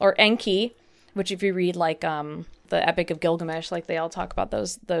 Ea, or Enki, which if you read like the Epic of Gilgamesh, like they all talk about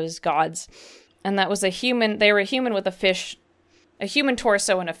those gods. And that was they were a human with a human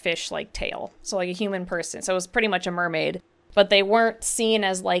torso and a fish-like tail. So like a human person. So it was pretty much a mermaid. But they weren't seen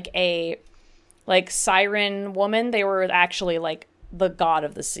as like a siren woman. They were actually like the god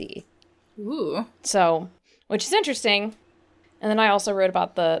of the sea. Ooh. So, which is interesting. And then I also wrote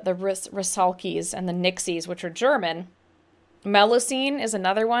about the Rusalkis and the Nixies, which are German. Melusine is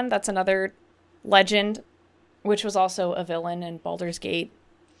another one. That's another legend, which was also a villain in Baldur's Gate.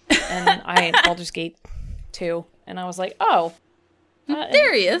 And Baldur's Gate 2. And I was like, oh.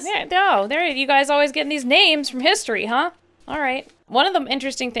 There he is. Yeah, there you guys always getting these names from history, huh? All right. One of the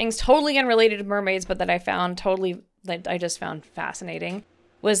interesting things, totally unrelated to mermaids, but that I just found fascinating,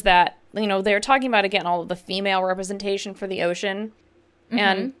 was that, they're talking about, again, all of the female representation for the ocean. Mm-hmm.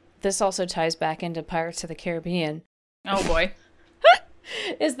 And this also ties back into Pirates of the Caribbean. Oh, boy.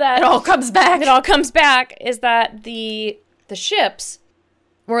 Is that... It all comes back. Is that the ships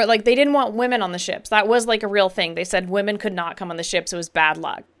were, like, they didn't want women on the ships. That was, like, a real thing. They said women could not come on the ships. It was bad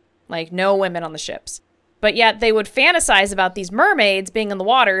luck. Like, no women on the ships. But yet they would fantasize about these mermaids being in the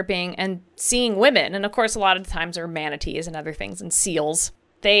water and seeing women. And of course, a lot of the times there were manatees and other things and seals.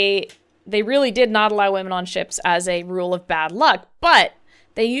 They really did not allow women on ships as a rule of bad luck. But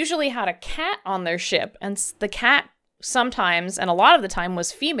they usually had a cat on their ship. And the cat sometimes, and a lot of the time,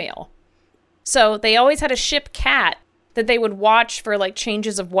 was female. So they always had a ship cat that they would watch for like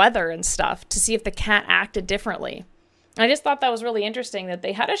changes of weather and stuff to see if the cat acted differently. I just thought that was really interesting that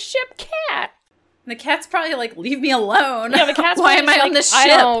they had a ship cat. The cat's probably like, leave me alone. Yeah, the cat's why am I on this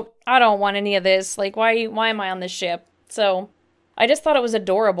ship? I don't want any of this. Like, why am I on this ship? So I just thought it was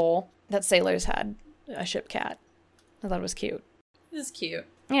adorable that sailors had a ship cat. I thought it was cute. It is cute.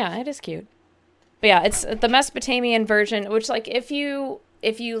 Yeah, it is cute. But yeah, it's the Mesopotamian version, which like if you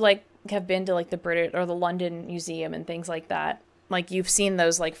like have been to like the British or the London Museum and things like that, like you've seen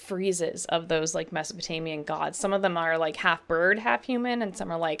those like friezes of those like Mesopotamian gods. Some of them are like half bird, half human, and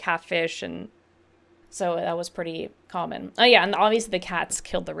some are like half fish, and so that was pretty common. Oh yeah, and obviously the cats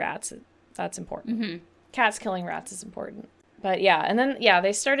killed the rats. That's important. Mm-hmm. Cats killing rats is important. But yeah, and then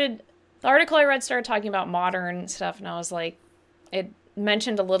the article I read started talking about modern stuff, and I was like, it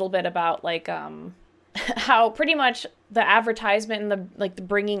mentioned a little bit about like how pretty much the advertisement and the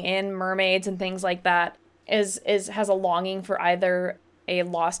bringing in mermaids and things like that has a longing for either a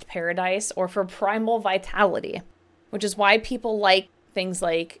lost paradise or for primal vitality, which is why people like things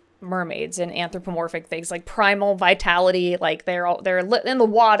like mermaids and anthropomorphic things like primal vitality, like they're in the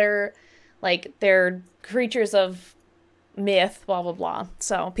water, like they're creatures of myth, blah blah blah.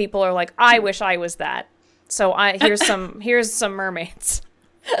 So people are like, I wish I was that. So here's some mermaids.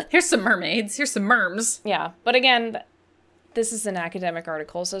 Here's some mermaids. Here's some merms. Yeah, but again, this is an academic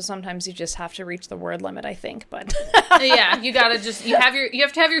article, so sometimes you just have to reach the word limit, I think. But yeah, you have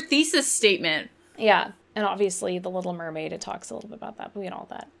to have your thesis statement. Yeah, and obviously The Little Mermaid, it talks a little bit about that, but we know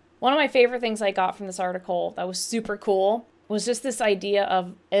that. One of my favorite things I got from this article that was super cool was just this idea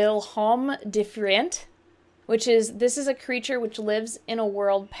of El Homme Different, which is, this is a creature which lives in a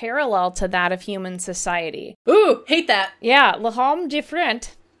world parallel to that of human society. Ooh, hate that. Yeah, Le Homme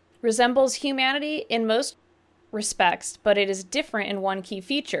Different resembles humanity in most respects, but it is different in one key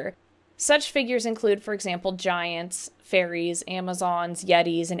feature. Such figures include, for example, giants, fairies, Amazons,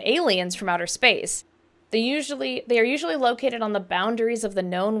 yetis, and aliens from outer space. They are usually located on the boundaries of the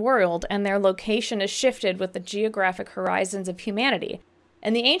known world, and their location is shifted with the geographic horizons of humanity.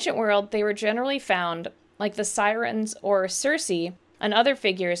 In the ancient world, they were generally found, like the Sirens or Circe and other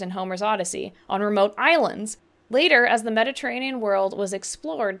figures in Homer's Odyssey, on remote islands. Later, as the Mediterranean world was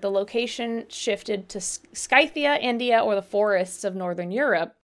explored, the location shifted to Scythia, India, or the forests of northern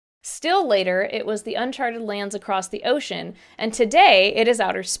Europe. Still later, it was the uncharted lands across the ocean, and today it is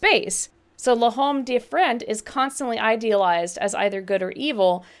outer space. So Le Homme Different is constantly idealized as either good or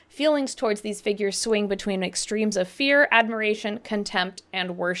evil. Feelings towards these figures swing between extremes of fear, admiration, contempt,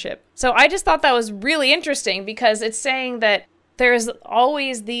 and worship. So I just thought that was really interesting because it's saying that there's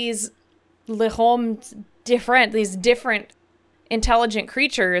always these Le Homme Different, these different intelligent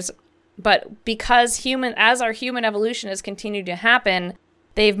creatures, but because as our human evolution has continued to happen,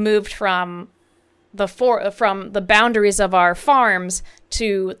 they've moved from the boundaries of our farms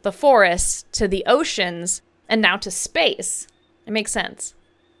to the forests to the oceans and now to space. It makes sense.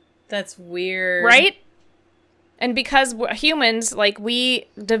 That's weird. Right? And because we're humans, like, we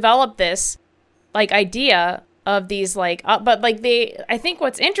developed this, like, idea of these, like, but, like, I think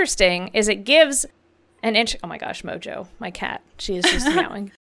what's interesting is it gives an oh my gosh, Mojo, my cat, she is just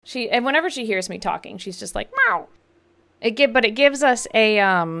meowing. And whenever she hears me talking, she's just like, meow. But it gives us a,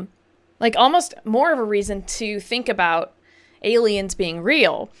 like, almost more of a reason to think about aliens being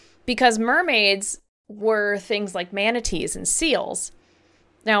real, because mermaids were things like manatees and seals.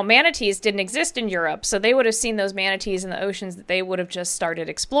 Now, manatees didn't exist in Europe, so they would have seen those manatees in the oceans that they would have just started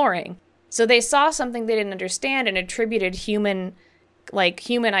exploring. So they saw something they didn't understand and attributed human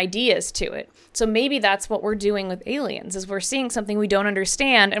ideas to it. So maybe that's what we're doing with aliens, is we're seeing something we don't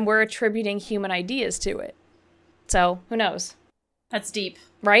understand and we're attributing human ideas to it. So, who knows? That's deep.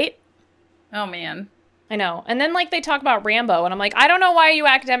 Right? Oh, man. I know. And then, like, they talk about Rambo, and I'm like, I don't know why you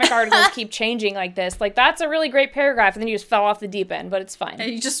academic articles keep changing like this. Like, that's a really great paragraph, and then you just fell off the deep end, but it's fine.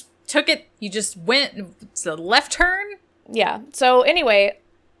 And you just took it, you just went, it's a left turn? Yeah. So, anyway,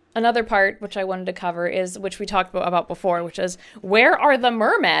 another part, which I wanted to cover, is, which we talked about before, which is, where are the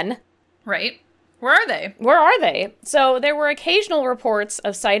mermen? Right. Where are they? Where are they? So, there were occasional reports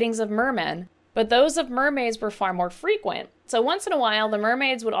of sightings of mermen, but those of mermaids were far more frequent. So once in a while, the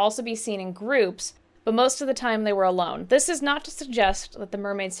mermaids would also be seen in groups, but most of the time they were alone. This is not to suggest that the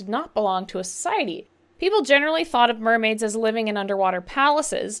mermaids did not belong to a society. People generally thought of mermaids as living in underwater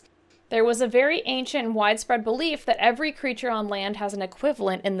palaces. There was a very ancient and widespread belief that every creature on land has an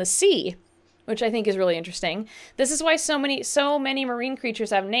equivalent in the sea, which I think is really interesting. This is why so many marine creatures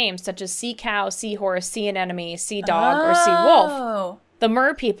have names, such as sea cow, seahorse, sea anemone, sea dog, or sea wolf. The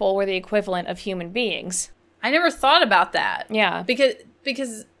mer people were the equivalent of human beings. I never thought about that. Yeah.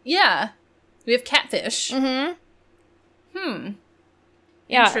 Because yeah, we have catfish. Mm-hmm.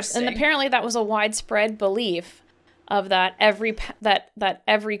 Yeah, Interesting. and apparently that was a widespread belief of that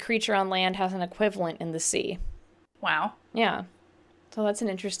every creature on land has an equivalent in the sea. Wow. Yeah. So that's an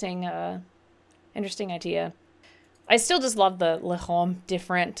interesting idea. I still just love the Le Homme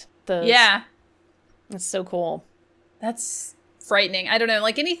Different. Yeah. It's so cool. That's frightening. I don't know,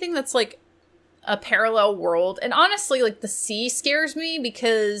 like anything that's like a parallel world. And honestly, like the sea scares me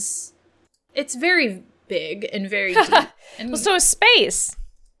because it's very big and very deep. And well, so is space.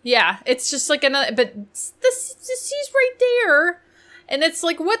 Yeah, it's just like another, but the sea's right there. And it's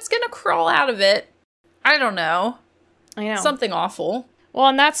like, what's going to crawl out of it? I don't know. I know. Something awful. Well,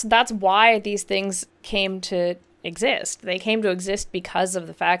 and that's why these things came to exist. They came to exist because of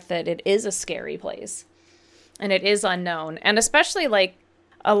the fact that it is a scary place. And it is unknown. And especially, like,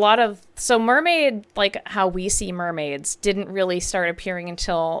 so mermaid, like, how we see mermaids didn't really start appearing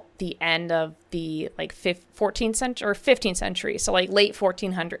until the end of the, like, 14th century, or 15th century. So, like, late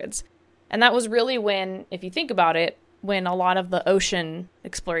 1400s. And that was really when, if you think about it, when a lot of the ocean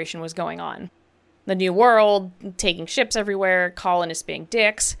exploration was going on. The New World, taking ships everywhere, colonists being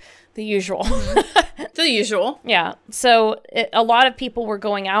dicks, the usual. The usual. Yeah. So a lot of people were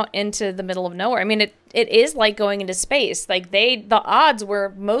going out into the middle of nowhere. I mean, it is like going into space. Like the odds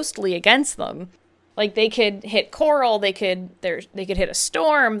were mostly against them. Like they could hit coral, they could hit a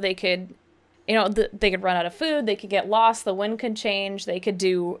storm, they could, they could run out of food, they could get lost, the wind could change, they could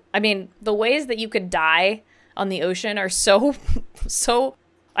do, I mean, the ways that you could die on the ocean are so,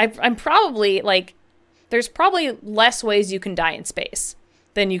 I'm probably like, there's probably less ways you can die in space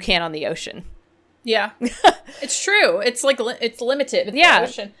than you can on the ocean. Yeah. It's true. It's like, it's limited with the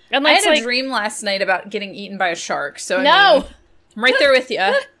ocean. And I had a dream last night about getting eaten by a shark, so no! I mean, I'm right there with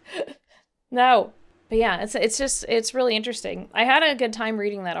you. No. But yeah, it's really interesting. I had a good time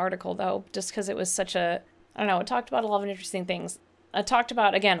reading that article, though, just because it was such a, I don't know, it talked about a lot of interesting things. It talked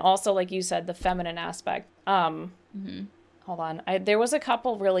about, again, also, like you said, the feminine aspect. Hold on. There was a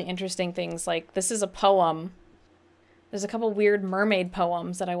couple really interesting things, like, this is a poem. There's a couple weird mermaid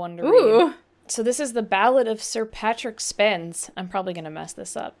poems that I wanted to read. So this is the Ballad of Sir Patrick Spens. I'm probably going to mess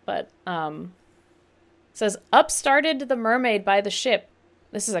this up, but it says, "Up started the mermaid by the ship."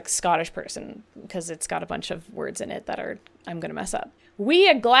 This is a Scottish person, because it's got a bunch of words in it that I'm going to mess up. "We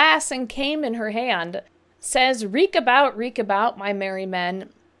a glass and came in her hand, says, reek about, my merry men.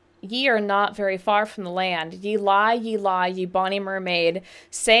 Ye are not very far from the land. Ye lie, ye bonny mermaid.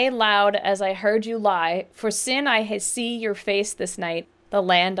 Say loud as I heard you lie, for sin I see your face this night, the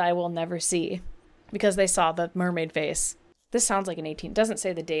land I will never see." Because they saw the mermaid face. This sounds like doesn't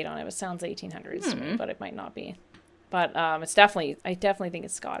say the date on it, but it sounds 1800s, but it might not be. But it's definitely, I definitely think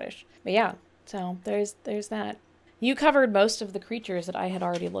it's Scottish. But yeah, so there's that. You covered most of the creatures that I had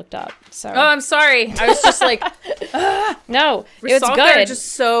already looked up. So. Oh, I'm sorry. I was just like, no, it's good. They're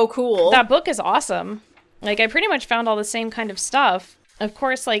just so cool. That book is awesome. Like, I pretty much found all the same kind of stuff. Of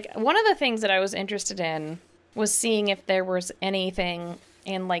course, like, one of the things that I was interested in was seeing if there was anything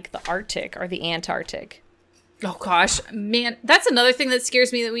in, like, the Arctic or the Antarctic. Oh, gosh. Man, that's another thing that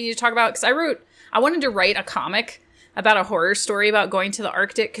scares me that we need to talk about. Because I wanted to write a comic about a horror story about going to the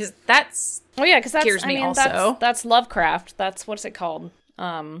Arctic, because that's scares me also. That's Lovecraft. That's, what's it called?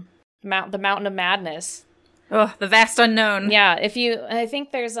 The Mountain of Madness. Oh, the vast unknown. Yeah, I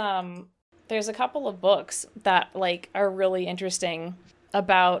think there's a couple of books that, like, are really interesting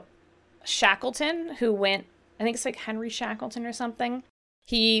about Shackleton, who went, I think it's like Henry Shackleton or something.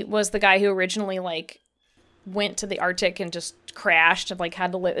 He was the guy who originally, like, went to the Arctic and just crashed and, like,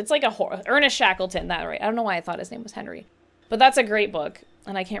 had to live. It's like Ernest Shackleton, that right? I don't know why I thought his name was Henry. But that's a great book,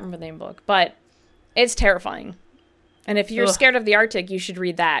 and I can't remember the name of the book, but it's terrifying. And if you're scared of the Arctic, you should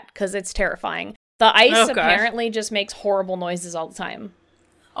read that, because it's terrifying. The ice apparently just makes horrible noises all the time.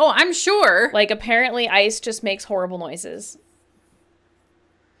 Oh, I'm sure. Like, apparently ice just makes horrible noises.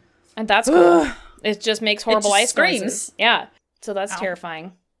 And that's cool. It just makes horrible ice noises. Yeah. So that's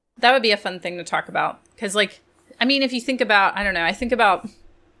terrifying. That would be a fun thing to talk about. Because, like, I mean, if you think about, I don't know, I think about,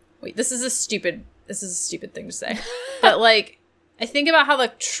 wait, this is a stupid thing to say. But, like, I think about how the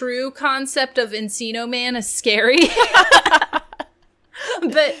true concept of Encino Man is scary.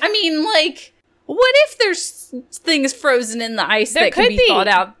 But, I mean, like, what if there's things frozen in the ice that could be thawed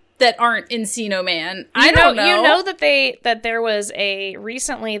out that aren't Encino Man? I don't know. You know that there was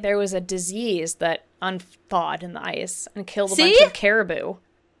recently there was a disease that unthawed in the ice and killed a bunch of caribou.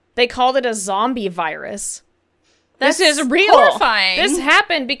 They called it a zombie virus. This is real. Horrifying. This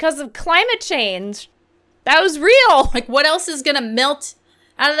happened because of climate change. That was real. Like, what else is gonna melt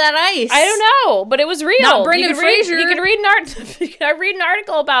out of that ice? I don't know, but it was real. Not Brendan Fraser. You could read an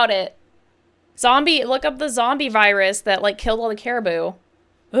article about it. Look up the zombie virus that, like, killed all the caribou.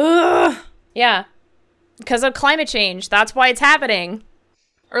 Ugh. Yeah. Because of climate change. That's why it's happening.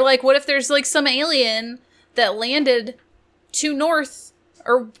 Or, like, what if there's, like, some alien that landed to north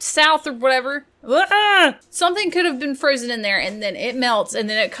or south or whatever? Something could have been frozen in there, and then it melts, and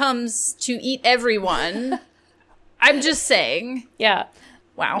then it comes to eat everyone. I'm just saying. Yeah.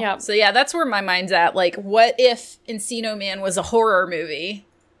 Wow. Yeah. So, yeah, that's where my mind's at. Like, what if Encino Man was a horror movie?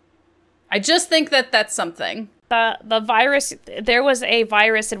 I just think that that's something. The virus, there was a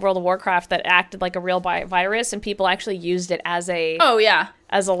virus in World of Warcraft that acted like a real virus, and people actually used it as a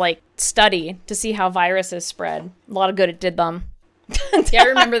like, study to see how viruses spread. A lot of good it did them. Yeah, I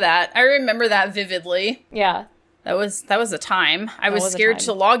remember that. I remember that vividly. Yeah. That was a time. I was scared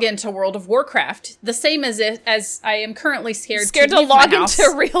to log into World of Warcraft. The same as I am currently scared to log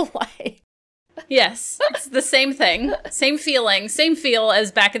into real life. Yes. It's the same thing. Same feeling. Same feel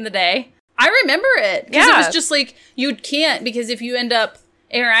as back in the day. I remember it. Because it was just like, you can't, because if you end up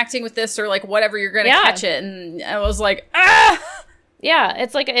interacting with this or like whatever, you're gonna catch it. And I was like, ah! Yeah,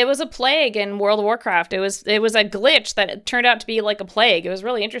 it's like it was a plague in World of Warcraft. It was a glitch that turned out to be like a plague. It was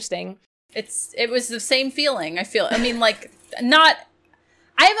really interesting. It was the same feeling, I feel. I mean, like, I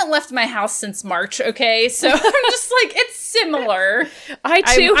haven't left my house since March, okay? So I'm just like, it's similar. I'm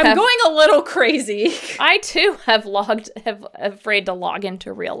going a little crazy. I too have afraid to log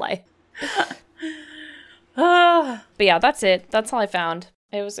into real life. But yeah, that's it. That's all I found.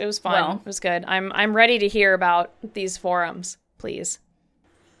 It was fun. Well, it was good. I'm ready to hear about these forums. Please.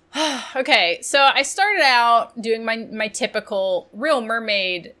 Okay, so I started out doing my typical Real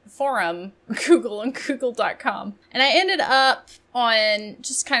Mermaid forum, Google and Google.com. And I ended up on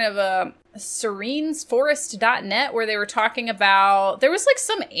just kind of a serenesforest.net where they were talking about, there was like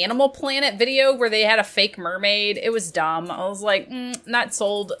some Animal Planet video where they had a fake mermaid. It was dumb. I was like, not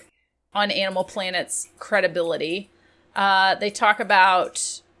sold on Animal Planet's credibility. They talk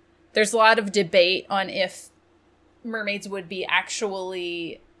about, there's a lot of debate on if mermaids would be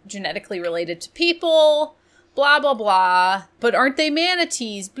actually genetically related to people, blah, blah, blah. But aren't they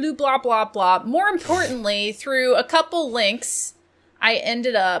manatees? Blue, blah, blah, blah. More importantly, through a couple links, I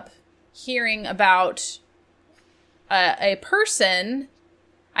ended up hearing about a person.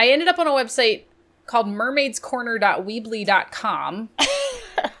 I ended up on a website called mermaidscorner.weebly.com.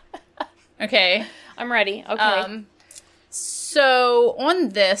 Okay. I'm ready. Okay. So on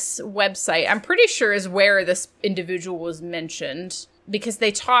this website, I'm pretty sure is where this individual was mentioned because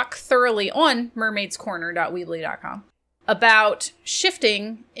they talk thoroughly on mermaidscorner.weebly.com about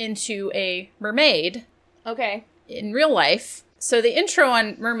shifting into a mermaid. Okay. In real life. So the intro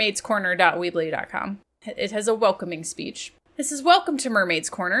on mermaidscorner.weebly.com, it has a welcoming speech. This is welcome to Mermaid's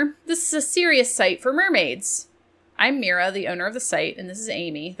Corner. This is a serious site for mermaids. I'm Mira, the owner of the site, and this is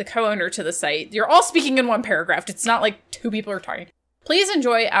Amy, the co-owner to the site. You're all speaking in one paragraph. It's not like two people are talking. Please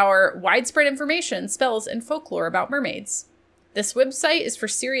enjoy our widespread information, spells, and folklore about mermaids. This website is for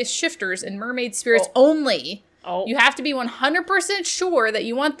serious shifters and mermaid spirits only. Oh. You have to be 100% sure that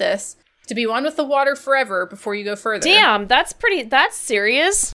you want this to be one with the water forever before you go further. Damn, that's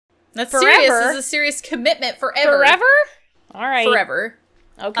serious. That's forever. Serious. This is a serious commitment forever. Forever? All right. Forever.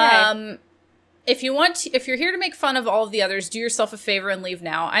 Okay. If you're here to make fun of all of the others, do yourself a favor and leave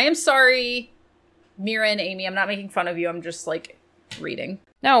now. I am sorry, Mira and Amy. I'm not making fun of you. I'm just like reading.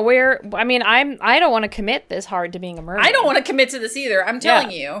 No, I don't want to commit this hard to being a mermaid. I don't want to commit to this either. I'm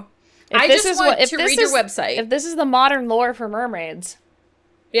telling you. I just want to read your website. If this is the modern lore for mermaids.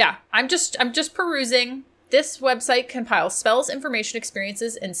 Yeah, I'm just perusing. This website compiles spells, information,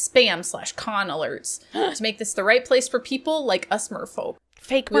 experiences, and spam/con alerts to make this the right place for people like us merfolk.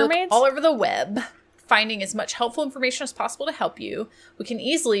 Fake mermaids? We look all over the web, finding as much helpful information as possible to help you. We can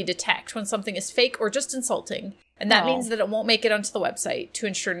easily detect when something is fake or just insulting, and that means that it won't make it onto the website to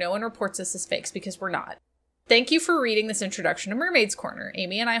ensure no one reports us as fakes because we're not. Thank you for reading this introduction to Mermaid's Corner.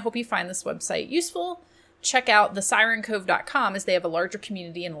 Amy and I hope you find this website useful. Check out thesirencove.com as they have a larger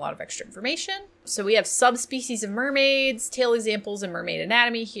community and a lot of extra information. So we have subspecies of mermaids, tail examples, and mermaid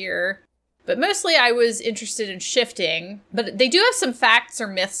anatomy here. But mostly I was interested in shifting. But they do have some facts or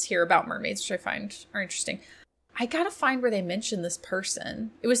myths here about mermaids, which I find are interesting. I gotta find where they mention this person.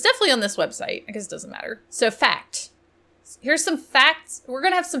 It was definitely on this website. I guess it doesn't matter. So fact. Here's some facts. We're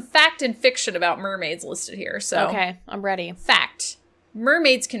gonna have some fact and fiction about mermaids listed here. So okay, I'm ready. Fact.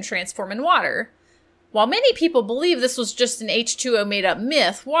 Mermaids can transform in water. While many people believe this was just an H2O made-up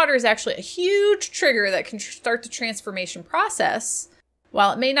myth, water is actually a huge trigger that can start the transformation process.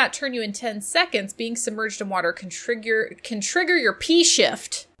 While it may not turn you in 10 seconds, being submerged in water can trigger your pee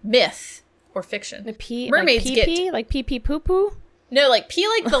shift. Myth or fiction. The pee, mermaids like pee-pee? Like pee-pee poo-poo? No, like pee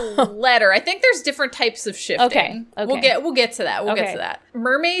like the letter. I think there's different types of shifting. Okay. We'll get to that. We'll get to that.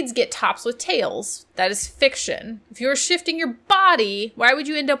 Mermaids get tops with tails. That is fiction. If you're shifting your body, why would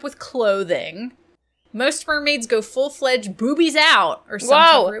you end up with clothing? Most mermaids go full-fledged boobies out, or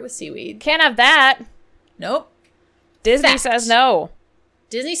some cover it with seaweed. Can't have that. Nope. Disney says no.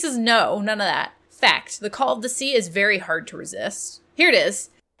 Disney says no, none of that. Fact, the call of the sea is very hard to resist. Here it is.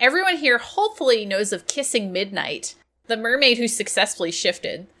 Everyone here hopefully knows of Kissing Midnight, the mermaid who successfully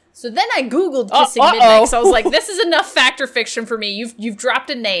shifted. So then I Googled Kissing Midnight, so I was like, this is enough fact or fiction for me. You've dropped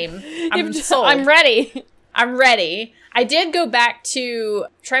a name. I'm sold. I'm ready. I'm ready. I did go back to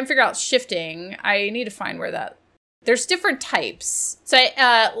try and figure out shifting. I need to find where that... There's different types. So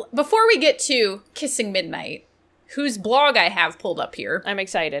before we get to Kissing Midnight, whose blog I have pulled up here. I'm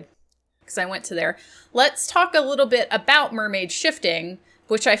excited. Because I went to there. Let's talk a little bit about mermaid shifting,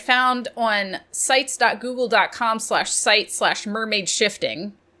 which I found on sites.google.com/site/mermaid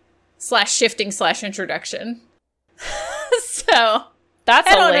shifting/shifting/introduction. So That's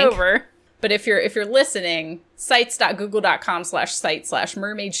head a on link. over. But if you're listening,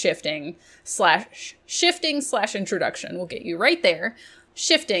 sites.google.com/site/mermaid shifting/introduction will get you right there.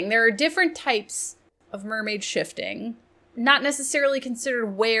 Shifting. There are different types of mermaid shifting. Not necessarily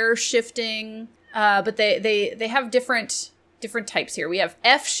considered wear shifting, but they have different types here. We have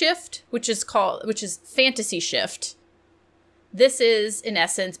F shift, which is fantasy shift. This is, in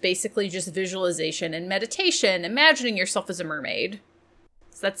essence, basically just visualization and meditation, imagining yourself as a mermaid.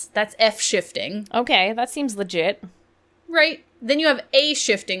 So that's F shifting. Okay, that seems legit. Right. Then you have A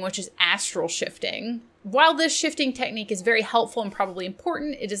shifting, which is astral shifting. While this shifting technique is very helpful and probably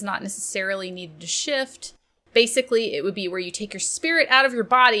important, it is not necessarily needed to shift. Basically, it would be where you take your spirit out of your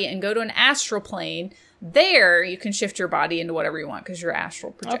body and go to an astral plane. There, you can shift your body into whatever you want because you're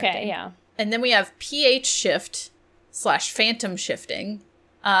astral projecting. Okay, yeah. And then we have pH shift/phantom shifting.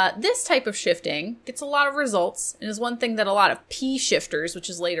 This type of shifting gets a lot of results and is one thing that a lot of P shifters, which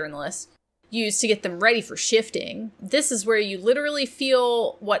is later in the list, use to get them ready for shifting. This is where you literally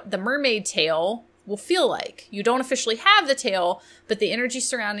feel what the mermaid tail will feel like. You don't officially have the tail, but the energy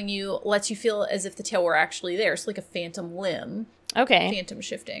surrounding you lets you feel as if the tail were actually there. It's like a phantom limb. Okay. Phantom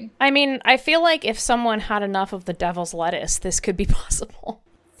shifting. I mean, I feel like if someone had enough of the devil's lettuce, this could be possible.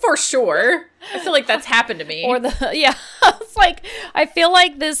 For sure. I feel like that's happened to me. Or it's like, I feel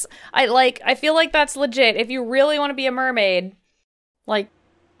like that's legit. If you really want to be a mermaid, like,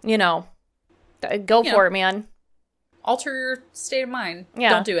 go for it, man. Alter your state of mind.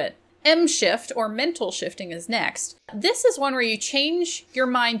 Yeah. Don't do it. M shift, or mental shifting, is next. This is one where you change your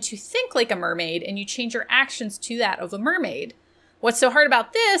mind to think like a mermaid and you change your actions to that of a mermaid. What's so hard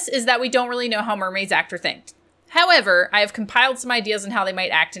about this is that we don't really know how mermaids act or think. However, I have compiled some ideas on how they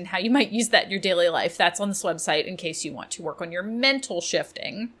might act and how you might use that in your daily life. That's on this website in case you want to work on your mental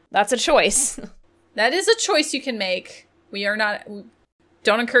shifting. That's a choice. That is a choice you can make. We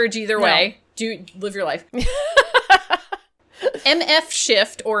don't encourage either way. Live your life. MF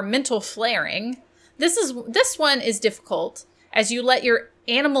shift, or mental flaring. This one is difficult as you let your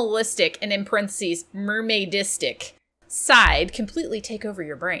animalistic, and in parentheses, mermaidistic side completely take over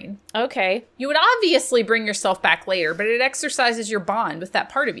your brain. Okay. You would obviously bring yourself back later, but it exercises your bond with that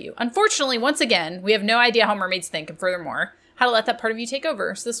part of you. Unfortunately, once again, we have no idea how mermaids think, and furthermore, how to let that part of you take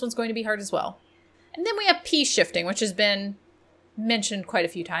over. So this one's going to be hard as well. And then we have P shifting, which has been mentioned quite a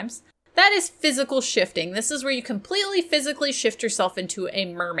few times. That is physical shifting. This is where you completely physically shift yourself into a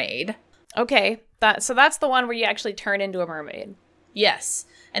mermaid. Okay. So that's the one where you actually turn into a mermaid. Yes.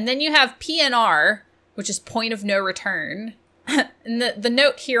 And then you have PNR, which is point of no return. And the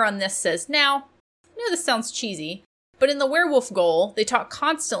note here on this says, now, I know this sounds cheesy, but in the werewolf goal, they talk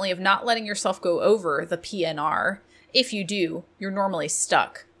constantly of not letting yourself go over the PNR. If you do, you're normally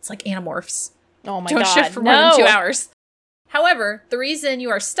stuck. It's like Animorphs. Oh my God. Don't shift for more than 2 hours. However, the reason you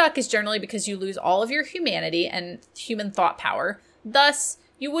are stuck is generally because you lose all of your humanity and human thought power. Thus,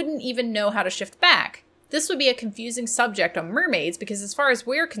 you wouldn't even know how to shift back. This would be a confusing subject on mermaids because as far as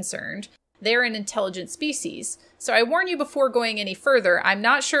we're concerned, they're an intelligent species. So I warn you before going any further, I'm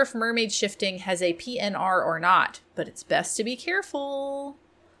not sure if mermaid shifting has a PNR or not, but it's best to be careful.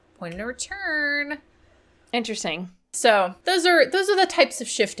 Point of no return. Interesting. So those are the types of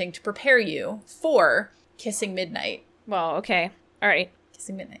shifting to prepare you for Kissing Midnight. Well, okay. All right.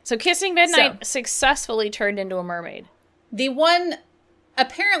 Kissing Midnight. So Kissing Midnight successfully turned into a mermaid. The one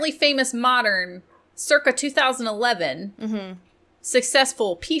apparently famous modern, circa 2011,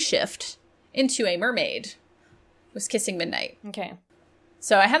 successful P-shift into a mermaid was Kissing Midnight. Okay.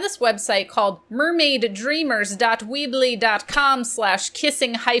 So I have this website called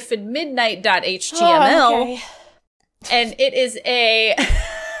mermaiddreamers.weebly.com/kissing-midnight.html. Oh, okay. And it is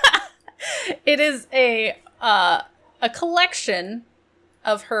a collection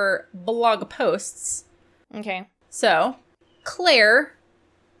of her blog posts. Okay. So, Claire,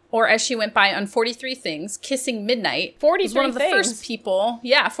 or as she went by on 43 Things, Kissing Midnight, 43 was one of the first people.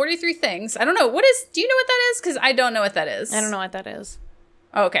 Yeah, 43 Things. I don't know. Do you know what that is? Because I don't know what that is. I don't know what that is.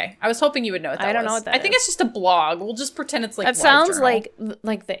 Oh, okay. I was hoping you would know what that was. I don't know what that is. I think it's just a blog. We'll just pretend it's like that sounds like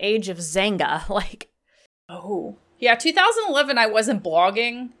the age of Zanga. Like, oh. Yeah, 2011 I wasn't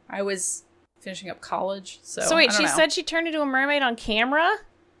blogging. I was finishing up college. So wait, she said she turned into a mermaid on camera?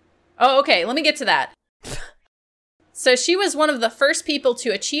 Oh, okay. Let me get to that. So she was one of the first people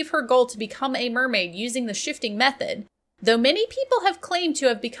to achieve her goal to become a mermaid using the shifting method. Though many people have claimed to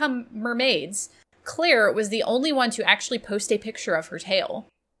have become mermaids, Claire was the only one to actually post a picture of her tail.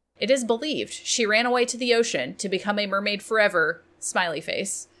 It is believed she ran away to the ocean to become a mermaid forever, smiley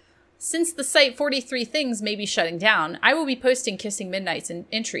face. Since the site 43 Things may be shutting down, I will be posting Kissing Midnight's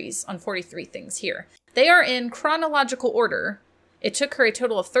entries on 43 Things here. They are in chronological order, It took her a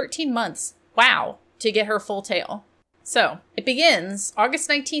total of 13 months, wow, to get her full tail. So, it begins August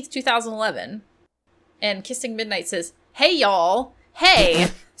 19th, 2011, and Kissing Midnight says, "Hey, y'all. Hey.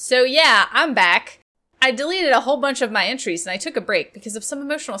 So, yeah, I'm back. I deleted a whole bunch of my entries, and I took a break because of some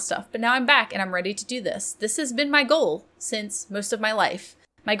emotional stuff, but now I'm back, and I'm ready to do this. This has been my goal since most of my life.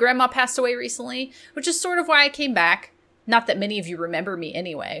 My grandma passed away recently, which is sort of why I came back. Not that many of you remember me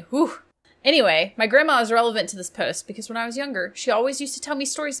anyway. Whew. Anyway, my grandma is relevant to this post because when I was younger, she always used to tell me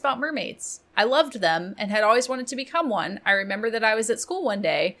stories about mermaids. I loved them and had always wanted to become one. I remember that I was at school one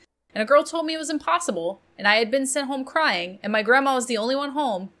day and a girl told me it was impossible and I had been sent home crying and my grandma was the only one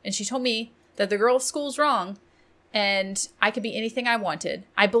home and she told me that the girl at school's wrong and I could be anything I wanted.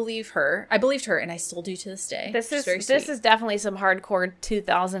 I believed her and I still do to this day. This is definitely some hardcore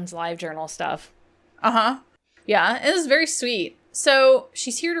 2000s live journal stuff. Uh-huh. Yeah, it was very sweet. So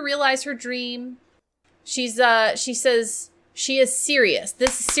she's here to realize her dream. She says she is serious.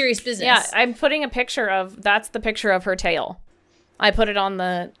 This is serious business. Yeah, I'm putting a picture of, that's the picture of her tail. I put it on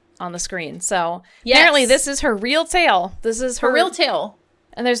the screen. So apparently this is her real tail. This is her real tail.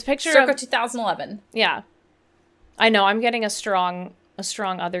 And there's a picture circa 2011. Yeah. I know, I'm getting a strong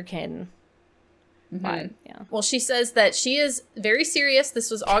otherkin. Vibe. Yeah. Well, she says that she is very serious. This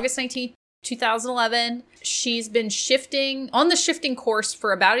was August 19th. 2011. She's been shifting on the shifting course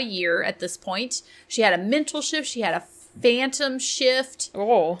for about a year at this point. She had a mental shift. She had a phantom shift.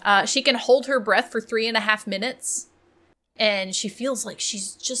 Oh. She can hold her breath for 3.5 minutes. And she feels like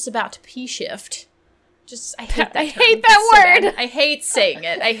she's just about to pee shift. I hate that I hate that word. So I hate saying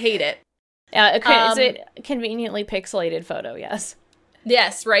it. I hate it. Is it a conveniently pixelated photo? Yes.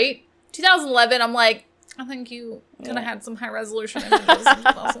 Yes, right? 2011, I'm like, I think you could have had some high resolution images in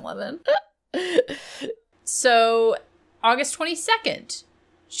 2011. So, August 22nd,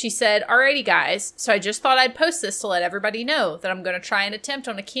 she said, "Alrighty, guys, so I just thought I'd post this to let everybody know that I'm going to try an attempt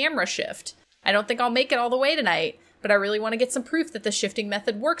on a camera shift. I don't think I'll make it all the way tonight, but I really want to get some proof that the shifting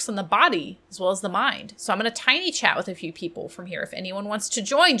method works on the body as well as the mind. So I'm going to tiny chat with a few people from here. If anyone wants to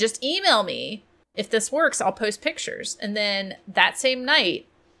join, just email me. If this works, I'll post pictures." And then that same night,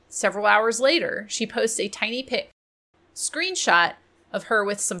 several hours later, she posts a tiny screenshot of her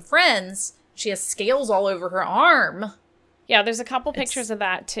with some friends. She has scales all over her arm. Yeah, there's a couple pictures of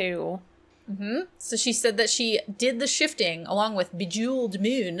that, too. Mm-hmm. So she said that she did the shifting along with Bejeweled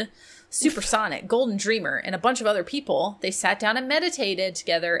Moon, Supersonic, Golden Dreamer, and a bunch of other people. They sat down and meditated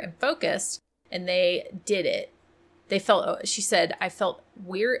together and focused, and they did it. She said, "I felt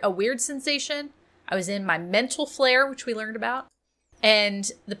a weird sensation. I was in my mental flare," which we learned about.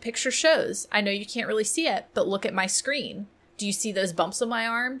 And the picture shows, I know you can't really see it, but look at my screen. Do you see those bumps on my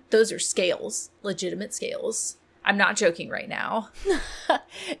arm? Those are scales, legitimate scales. I'm not joking right now.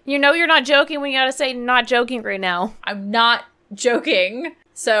 You know you're not joking when you gotta say not joking right now. I'm not joking.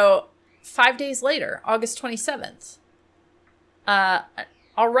 So 5 days later, August 27th.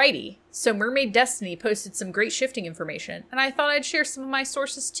 Alrighty. So Mermaid Destiny posted some great shifting information, and I thought I'd share some of my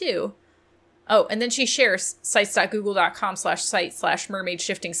sources too. Oh, and then she shares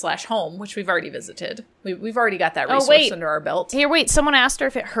sites.google.com/site/mermaid-shifting/home, which we've already visited. We've already got that resource under our belt. Here, wait. Someone asked her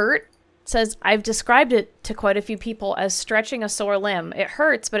if it hurt. It says, "I've described it to quite a few people as stretching a sore limb. It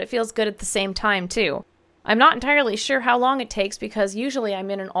hurts, but it feels good at the same time, too. I'm not entirely sure how long it takes because usually I'm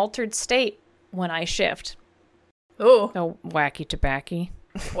in an altered state when I shift." Oh. Oh, wacky tobacco.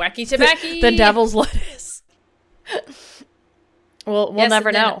 Wacky tobacco. The devil's lettuce. We'll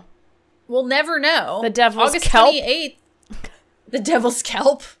never know. We'll never know. The devil's August kelp. 28th. The devil's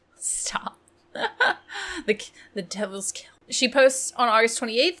kelp. Stop. the devil's kelp. She posts on August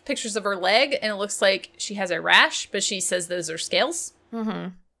 28th pictures of her leg, and it looks like she has a rash, but she says those are scales. Mm-hmm.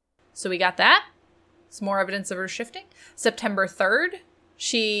 So we got that. Some more evidence of her shifting. September 3rd,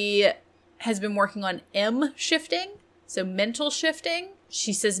 she has been working on M shifting, so mental shifting.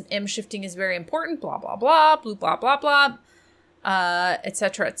 She says M shifting is very important, blah, blah, blah, blah, blah, blah.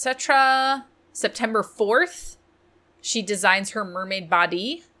 Etc., etc. September 4th, she designs her mermaid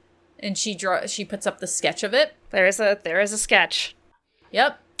body, and she puts up the sketch of it. There is a sketch.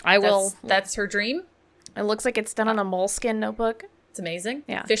 Yep. will. That's her dream. It looks like it's done on a moleskin notebook. It's amazing.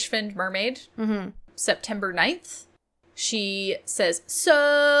 Yeah. Fish-finned mermaid. Mm-hmm. September 9th, she says,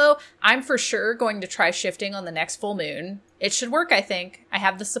 "So I'm for sure going to try shifting on the next full moon. It should work, I think. I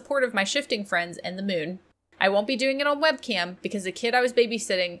have the support of my shifting friends and the moon. I won't be doing it on webcam because the kid I was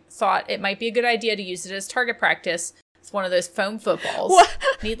babysitting thought it might be a good idea to use it as target practice with one of those foam footballs.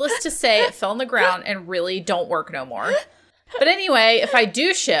 Needless to say, it fell on the ground and really don't work no more." But anyway, if I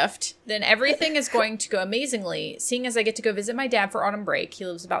do shift, then everything is going to go amazingly, seeing as I get to go visit my dad for autumn break. He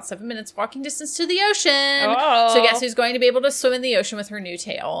lives about 7 minutes walking distance to the ocean. Oh. So guess who's going to be able to swim in the ocean with her new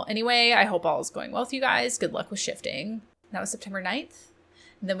tail? Anyway, I hope all is going well with you guys. Good luck with shifting. That was September 9th.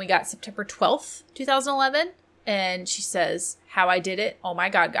 And then we got September 12th, 2011. And she says, how I did it. Oh my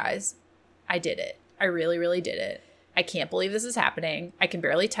God, guys. I did it. I really, really did it. I can't believe this is happening. I can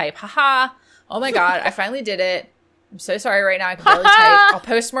barely type. Haha. Oh my God. I finally did it. I'm so sorry right now. I can barely type. I'll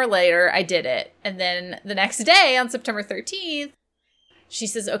post more later. I did it. And then the next day on September 13th, she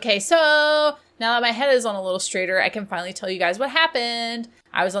says, okay, so now that my head is on a little straighter, I can finally tell you guys what happened.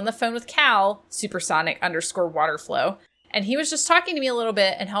 I was on the phone with Cal, supersonic_waterflow. And he was just talking to me a little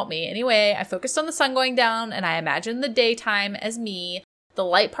bit and helped me. Anyway, I focused on the sun going down and I imagined the daytime as me, the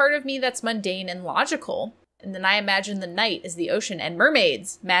light part of me that's mundane and logical. And then I imagined the night as the ocean and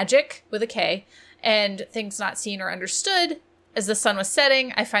mermaids, magic with a K, and things not seen or understood. As the sun was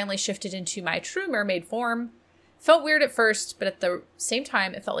setting, I finally shifted into my true mermaid form. Felt weird at first, but at the same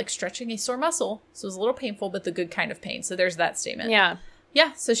time, it felt like stretching a sore muscle. So it was a little painful, but the good kind of pain. So there's that statement. Yeah.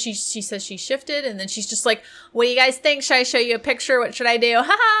 Yeah, so she says she shifted, and then she's just like, what do you guys think? Should I show you a picture? What should I do?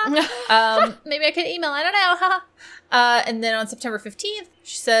 Haha. Maybe I could email. I don't know. Haha. And then on September 15th,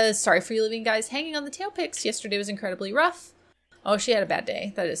 she says, sorry for you leaving guys hanging on the tail pics. Yesterday was incredibly rough. Oh, she had a bad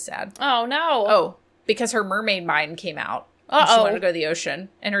day. That is sad. Oh, no. Oh, because her mermaid mind came out. And she wanted to go to the ocean,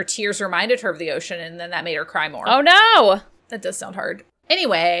 and her tears reminded her of the ocean, and then that made her cry more. Oh, no. That does sound hard.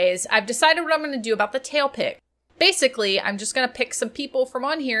 Anyways, I've decided what I'm going to do about the tail pic. Basically, I'm just going to pick some people from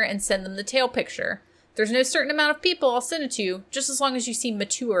on here and send them the tail picture. There's no certain amount of people I'll send it to, just as long as you seem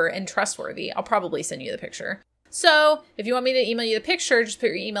mature and trustworthy. I'll probably send you the picture. So, if you want me to email you the picture, just put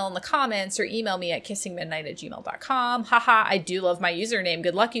your email in the comments or email me at kissingmidnight@gmail.com. Haha, I do love my username.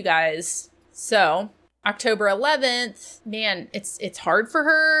 Good luck, you guys. So, October 11th, man, it's hard for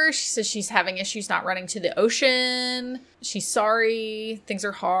her. She says she's having issues not running to the ocean. She's sorry. Things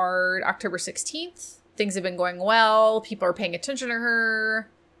are hard. October 16th. Things have been going well. People are paying attention to her.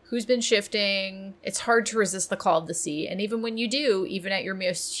 Who's been shifting? It's hard to resist the call of the sea. And even when you do, even at your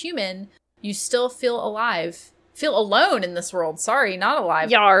most human, you still feel alive. Feel alone in this world. Sorry, not alive.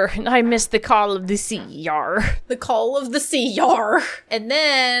 Yar. I missed the call of the sea. Yar. The call of the sea. Yar. And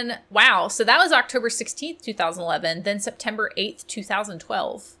then, wow. So that was October 16th, 2011. Then September 8th,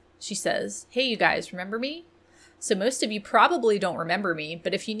 2012. She says, hey, you guys, remember me? So most of you probably don't remember me,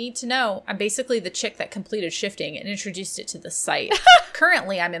 but if you need to know, I'm basically the chick that completed shifting and introduced it to the site.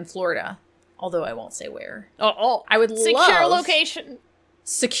 Currently, I'm in Florida, although I won't say where. Oh, I would secure location.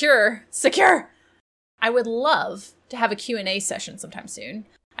 Secure. I would love to have a Q&A session sometime soon.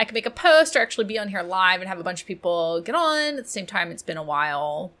 I could make a post or actually be on here live and have a bunch of people get on. At the same time, it's been a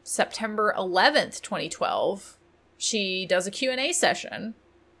while. September 11th, 2012, she does a Q&A session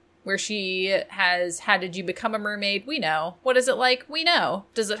where she has, how did you become a mermaid? We know. What is it like? We know.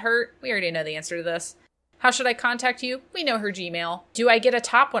 Does it hurt? We already know the answer to this. How should I contact you? We know her Gmail. Do I get a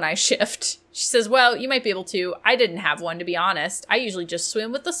top when I shift? She says, well, you might be able to. I didn't have one, to be honest. I usually just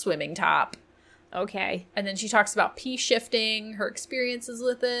swim with the swimming top. Okay. And then she talks about P-shifting, her experiences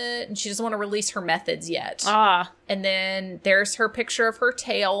with it, and she doesn't want to release her methods yet. Ah. And then there's her picture of her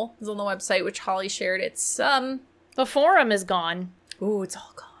tail. It's on the website, which Holly shared. It's, The forum is gone. ooh, it's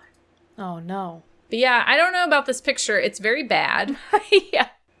all gone. Oh, no. But yeah, I don't know about this picture. It's very bad. Yeah.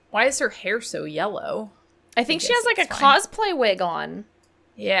 Why is her hair so yellow? I think she has like a cosplay wig on.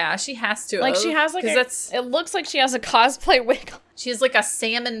 Yeah, she has to. Like she has like it looks like she has a cosplay wig on. She has like a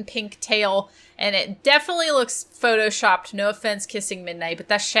salmon pink tail, and it definitely looks photoshopped. No offense, Kissing Midnight, but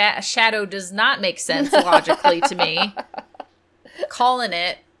that shadow does not make sense logically to me. Calling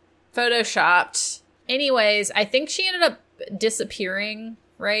it photoshopped. Anyways, I think she ended up disappearing,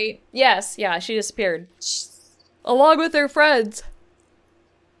 right? Yes, yeah, she disappeared. Along with her friends.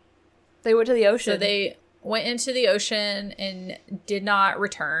 They went to the ocean. So they went into the ocean and did not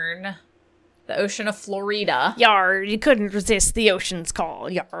return. The ocean of Florida. Yar, you couldn't resist the ocean's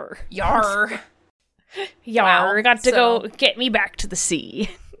call. Yar. Yar. Yar, Wow. got to go get me back to the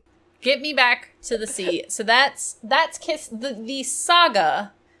sea. Get me back to the sea. So that's the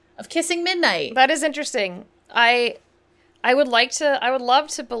saga of Kissing Midnight. That is interesting. I would love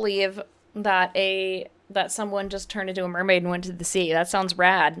to believe that someone just turned into a mermaid and went to the sea. That sounds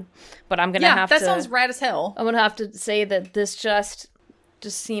rad. But I'm going to have to... Yeah, that sounds rad as hell. I'm going to have to say that this just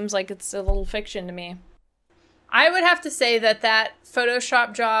seems like it's a little fiction to me. I would have to say that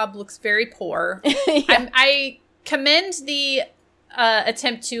Photoshop job looks very poor. Yeah. I commend the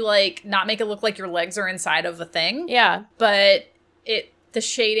attempt to, like, not make it look like your legs are inside of a thing. Yeah. But the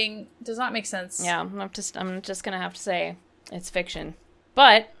shading does not make sense. Yeah, I'm just going to have to say. It's fiction.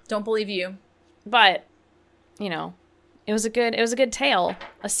 But don't believe you. But, you know, it was a good tale.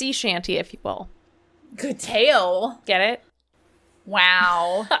 A sea shanty, if you will. Good tale. Get it?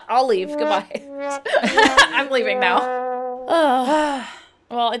 Wow. I'll leave. Goodbye. I'm leaving now.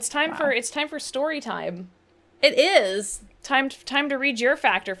 Well, it's time for story time. It is. Time to read your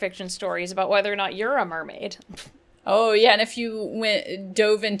fact or fiction stories about whether or not you're a mermaid. Oh, yeah, and if you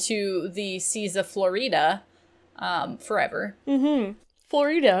dove into the seas of Florida, forever. Mm-hmm.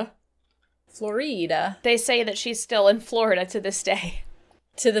 Florida. They say that she's still in Florida to this day.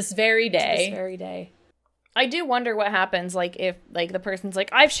 To this very day. I do wonder what happens, like, if, like, the person's like,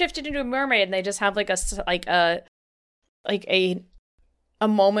 I've shifted into a mermaid, and they just have, like, a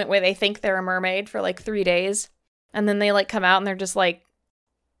moment where they think they're a mermaid for, like, 3 days, and then they, like, come out, and they're just like,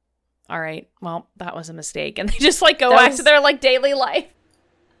 all right, well, that was a mistake, and they just, like, go back to their, like, daily life.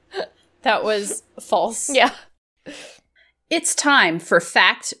 That was false. Yeah. It's time for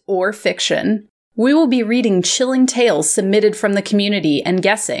Fact or Fiction. We will be reading chilling tales submitted from the community and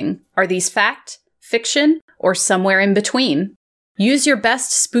guessing, are these fact, fiction, or somewhere in between? Use your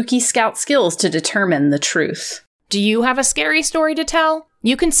best spooky scout skills to determine the truth. Do you have a scary story to tell?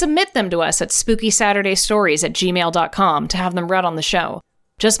 You can submit them to us at spookysaturdaystories@gmail.com to have them read on the show.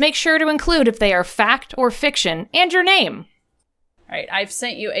 Just make sure to include if they are fact or fiction and your name. All right, I've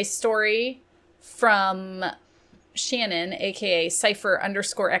sent you a story from Shannon, aka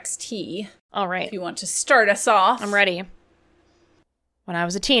Cypher_XT. All right. If you want to start us off. I'm ready. When I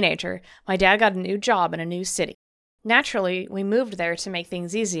was a teenager, my dad got a new job in a new city. Naturally, we moved there to make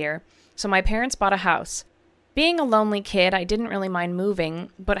things easier, so my parents bought a house. Being a lonely kid, I didn't really mind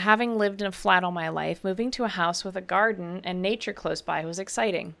moving, but having lived in a flat all my life, moving to a house with a garden and nature close by was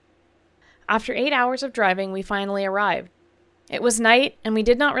exciting. After 8 hours of driving, we finally arrived. It was night, and we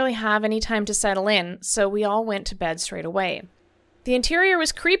did not really have any time to settle in, so we all went to bed straight away. The interior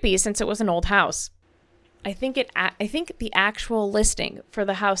was creepy since it was an old house. I think the actual listing for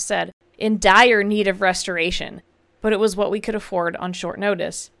the house said, in dire need of restoration, but it was what we could afford on short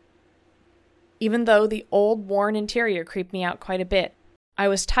notice. Even though the old, worn interior creeped me out quite a bit, I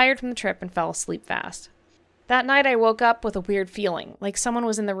was tired from the trip and fell asleep fast. That night I woke up with a weird feeling, like someone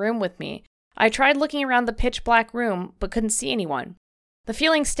was in the room with me. I tried looking around the pitch-black room, but couldn't see anyone. The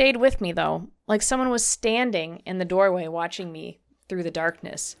feeling stayed with me, though, like someone was standing in the doorway watching me through the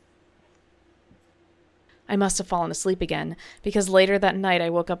darkness. I must have fallen asleep again, because later that night I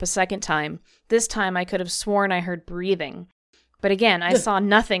woke up a second time. This time I could have sworn I heard breathing. But again, I saw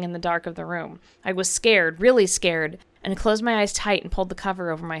nothing in the dark of the room. I was scared, really scared, and closed my eyes tight and pulled the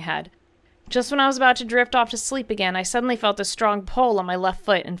cover over my head. Just when I was about to drift off to sleep again, I suddenly felt a strong pull on my left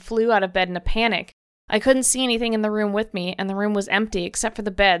foot and flew out of bed in a panic. I couldn't see anything in the room with me, and the room was empty except for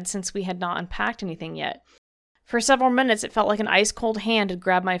the bed since we had not unpacked anything yet. For several minutes, it felt like an ice-cold hand had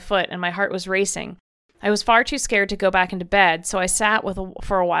grabbed my foot, and my heart was racing. I was far too scared to go back into bed, so I sat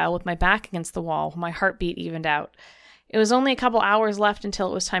for a while with my back against the wall while my heartbeat evened out. It was only a couple hours left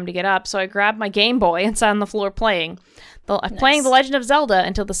until it was time to get up, so I grabbed my Game Boy and sat on the floor playing The Legend of Zelda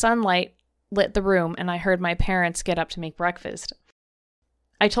until the sunlight lit the room and I heard my parents get up to make breakfast.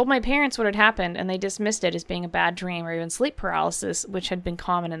 I told my parents what had happened, and they dismissed it as being a bad dream or even sleep paralysis, which had been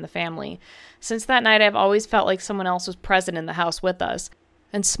common in the family. Since that night, I've always felt like someone else was present in the house with us,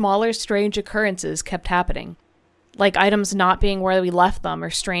 and smaller, strange occurrences kept happening. Like items not being where we left them or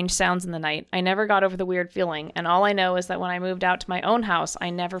strange sounds in the night. I never got over the weird feeling, and all I know is that when I moved out to my own house,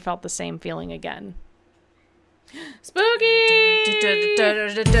 I never felt the same feeling again. Spooky!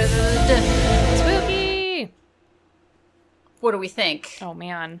 Spooky! What do we think? Oh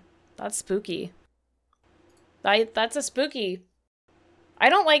man, that's spooky. That's a spooky. I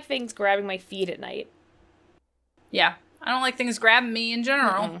don't like things grabbing my feet at night. Yeah, I don't like things grabbing me in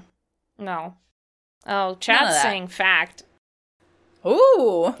general. Mm-mm. No. Oh, chat's saying fact.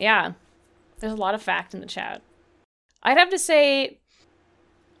 Ooh. Yeah. There's a lot of fact in the chat. I'd have to say,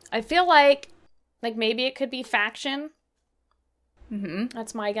 I feel like maybe it could be faction. Mm-hmm.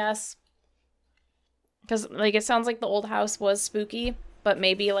 That's my guess. Because, it sounds like the old house was spooky, but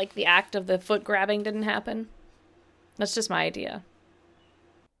maybe, the act of the foot grabbing didn't happen. That's just my idea.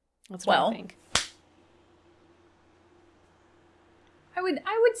 That's what I think.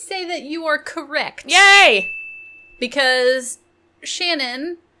 I would say that you are correct. Yay! Because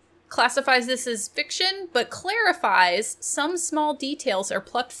Shannon classifies this as fiction, but clarifies some small details are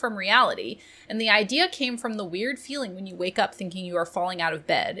plucked from reality, and the idea came from the weird feeling when you wake up thinking you are falling out of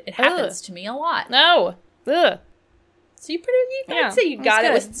bed. It happens to me a lot. No. Ugh. So I'd say you got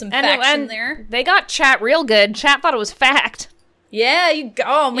it with some faction there. They got chat real good. Chat thought it was fact. Yeah,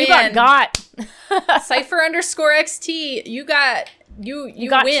 oh man. You got. Cypher_XT, you got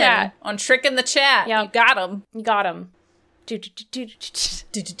win chat. On tricking the chat. Yep. You got him. You got him.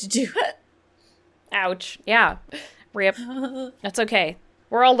 Ouch. Yeah. Rip. That's okay.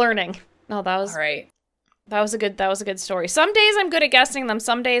 We're all learning. No, that was... All right. That was a good story. Some days I'm good at guessing them.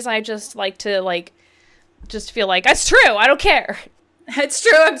 Some days I just like to, just feel like, it's true. I don't care. It's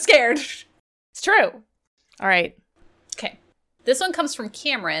true. I'm scared. It's true. All right. Okay. This one comes from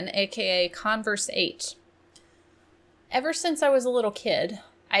Cameron, a.k.a. Converse8. Ever since I was a little kid,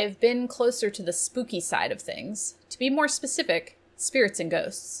 I have been closer to the spooky side of things. To be more specific, spirits and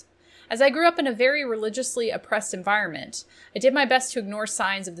ghosts. As I grew up in a very religiously oppressed environment, I did my best to ignore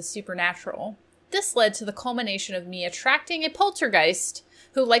signs of the supernatural. This led to the culmination of me attracting a poltergeist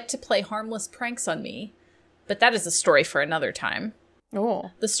who liked to play harmless pranks on me. But that is a story for another time.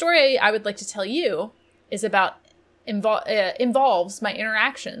 Oh. The story I would like to tell you is about involves my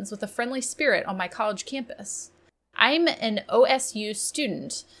interactions with a friendly spirit on my college campus. I'm an OSU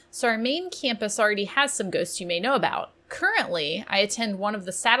student, so our main campus already has some ghosts you may know about. Currently, I attend one of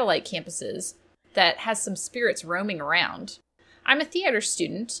the satellite campuses that has some spirits roaming around. I'm a theater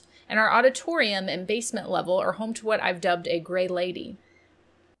student, and our auditorium and basement level are home to what I've dubbed a gray lady.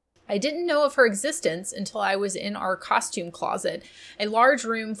 I didn't know of her existence until I was in our costume closet, a large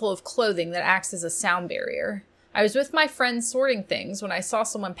room full of clothing that acts as a sound barrier. I was with my friends sorting things when I saw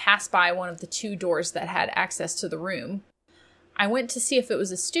someone pass by one of the 2 doors that had access to the room. I went to see if it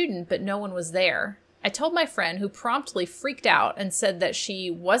was a student, but no one was there. I told my friend, who promptly freaked out and said that she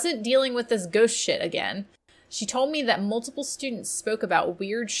wasn't dealing with this ghost shit again. She told me that multiple students spoke about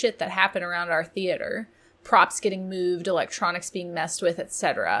weird shit that happened around our theater. Props getting moved, electronics being messed with,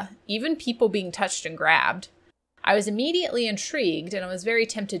 etc. Even people being touched and grabbed. I was immediately intrigued, and I was very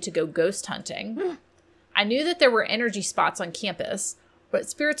tempted to go ghost hunting. I knew that there were energy spots on campus, but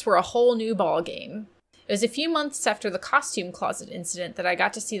spirits were a whole new ballgame. It was a few months after the costume closet incident that I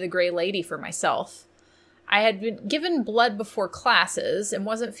got to see the Gray Lady for myself. I had been given blood before classes and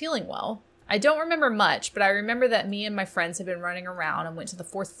wasn't feeling well. I don't remember much, but I remember that me and my friends had been running around and went to the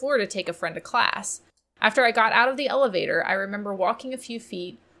 4th floor to take a friend to class. After I got out of the elevator, I remember walking a few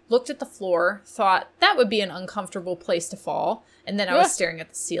feet, looked at the floor, thought that would be an uncomfortable place to fall, and then I was staring at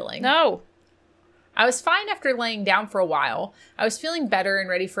the ceiling. No. I was fine after laying down for a while. I was feeling better and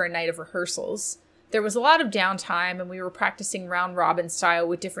ready for a night of rehearsals. There was a lot of downtime, and we were practicing round-robin style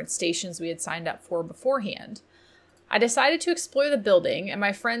with different stations we had signed up for beforehand. I decided to explore the building, and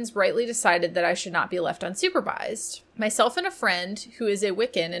my friends rightly decided that I should not be left unsupervised. Myself and a friend, who is a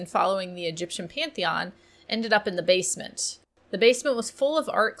Wiccan and following the Egyptian pantheon, ended up in the basement. The basement was full of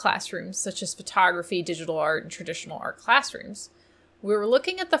art classrooms, such as photography, digital art, and traditional art classrooms. We were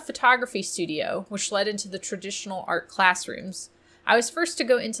looking at the photography studio, which led into the traditional art classrooms. I was first to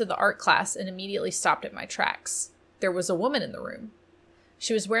go into the art class and immediately stopped at my tracks. There was a woman in the room.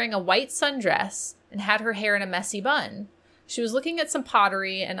 She was wearing a white sundress and had her hair in a messy bun. She was looking at some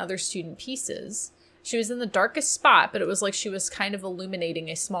pottery and other student pieces. She was in the darkest spot, but it was like she was kind of illuminating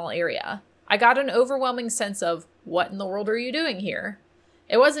a small area. I got an overwhelming sense of, what in the world are you doing here?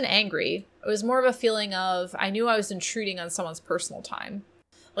 It wasn't angry. It was more of a feeling of, I knew I was intruding on someone's personal time.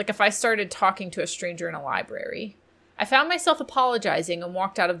 Like if I started talking to a stranger in a library. I found myself apologizing and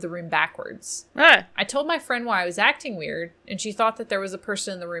walked out of the room backwards. I told my friend why I was acting weird, and she thought that there was a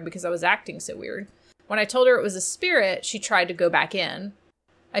person in the room because I was acting so weird. When I told her it was a spirit, she tried to go back in.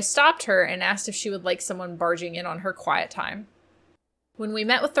 I stopped her and asked if she would like someone barging in on her quiet time. When we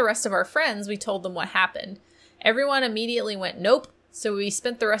met with the rest of our friends, we told them what happened. Everyone immediately went, nope, so we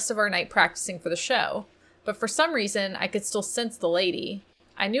spent the rest of our night practicing for the show. But for some reason, I could still sense the lady.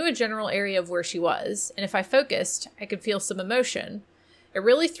 I knew a general area of where she was, and if I focused, I could feel some emotion. It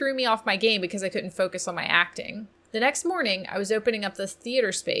really threw me off my game because I couldn't focus on my acting. The next morning, I was opening up the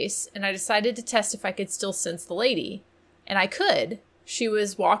theater space, and I decided to test if I could still sense the lady. And I could. She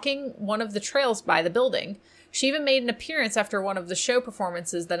was walking one of the trails by the building. She even made an appearance after one of the show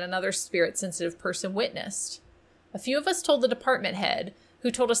performances that another spirit-sensitive person witnessed. A few of us told the department head, who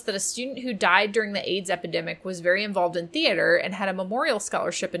told us that a student who died during the AIDS epidemic was very involved in theater and had a memorial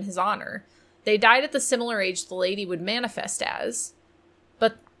scholarship in his honor. They died at the similar age the lady would manifest as.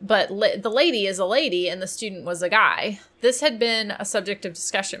 But the lady is a lady and the student was a guy. This had been a subject of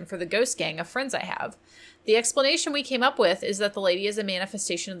discussion for the ghost gang of friends I have. The explanation we came up with is that the lady is a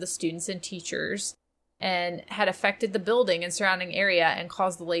manifestation of the students and teachers and had affected the building and surrounding area and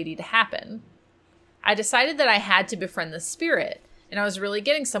caused the lady to happen. I decided that I had to befriend the spirit, and I was really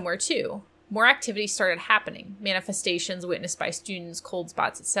getting somewhere too. More activity started happening, manifestations witnessed by students, cold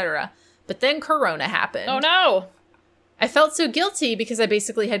spots, etc. But then Corona happened. Oh no! I felt so guilty because I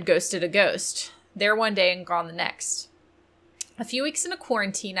basically had ghosted a ghost. There one day and gone the next. A few weeks into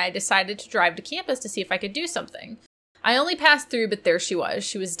quarantine, I decided to drive to campus to see if I could do something. I only passed through, but there she was.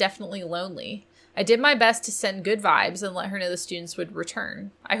 She was definitely lonely. I did my best to send good vibes and let her know the students would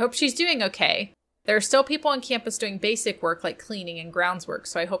return. I hope she's doing okay. There are still people on campus doing basic work like cleaning and grounds work,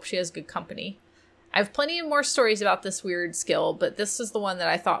 so I hope she has good company. I have plenty of more stories about this weird skill, but this is the one that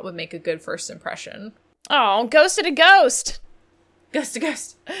I thought would make a good first impression. Oh, ghosted a ghost! Ghost to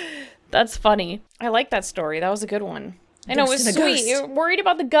ghost. That's funny. I like that story. That was a good one. I know, it was sweet. Ghost. You're worried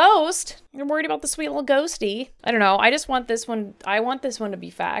about the ghost. You're worried about the sweet little ghosty. I don't know. I just want this one. I want this one to be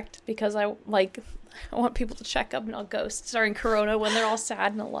fact because I want people to check up on ghosts during Corona when they're all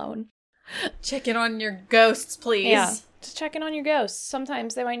sad and alone. Check in on your ghosts, please. Yeah, just check in on your ghosts.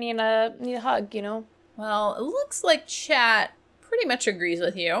 Sometimes they might need a hug, you know? Well, it looks like chat pretty much agrees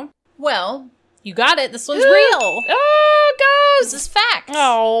with you. Well, you got it. This one's real. Oh, ghost! This is fact.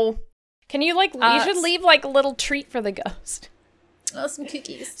 Oh. Can you, you should leave, a little treat for the ghost. Oh, some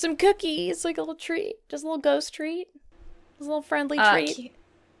cookies. Some cookies, like a little treat. Just a little ghost treat. Just a little friendly treat.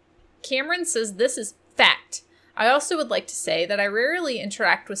 Cameron says this is fact. I also would like to say that I rarely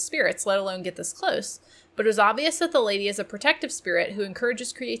interact with spirits, let alone get this close. But it was obvious that the lady is a protective spirit who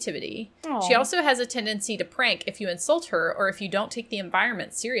encourages creativity. Aww. She also has a tendency to prank if you insult her or if you don't take the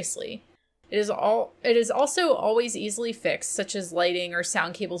environment seriously. It is also always easily fixed, such as lighting or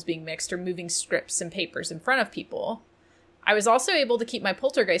sound cables being mixed or moving scripts and papers in front of people. I was also able to keep my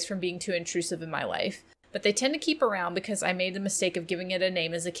poltergeist from being too intrusive in my life, but they tend to keep around because I made the mistake of giving it a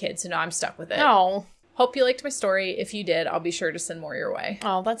name as a kid, so now I'm stuck with it. Oh. Hope you liked my story. If you did, I'll be sure to send more your way.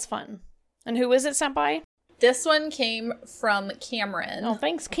 Oh, that's fun. And who is it sent by? This one came from Cameron. Oh,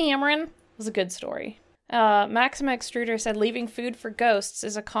 thanks, Cameron. It was a good story. Maxima Extruder said leaving food for ghosts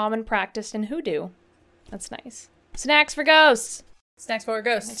is a common practice in hoodoo. That's nice. Snacks for ghosts. Snacks for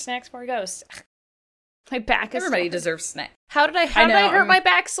ghosts. Snacks for ghosts. My back is... Everybody deserves snacks. How did I hurt my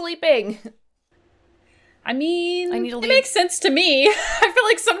back sleeping? I mean, it makes sense to me. I feel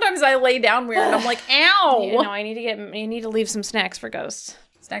like sometimes I lay down weird and I'm like, ow. You know, you need to leave some snacks for ghosts.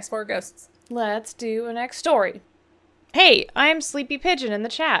 Snacks for ghosts. Let's do a next story. Hey, I'm Sleepy Pigeon in the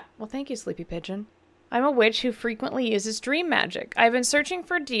chat. Well, thank you, Sleepy Pigeon. I'm a witch who frequently uses dream magic. I've been searching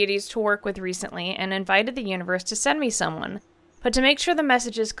for deities to work with recently and invited the universe to send me someone. But to make sure the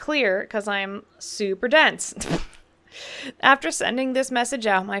message is clear, because I'm super dense. After sending this message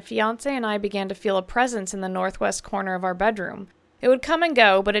out, my fiancé and I began to feel a presence in the northwest corner of our bedroom. It would come and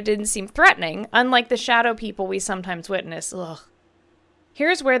go, but it didn't seem threatening, unlike the shadow people we sometimes witness. Ugh.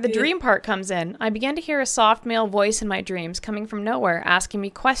 Here's where the dream part comes in. I began to hear a soft male voice in my dreams coming from nowhere, asking me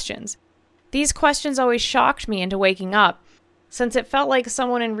questions. These questions always shocked me into waking up, since it felt like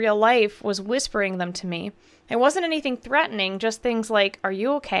someone in real life was whispering them to me. It wasn't anything threatening, just things like, "Are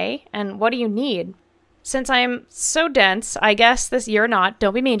you okay?" and "What do you need?" Since I am so dense, I guess you're not,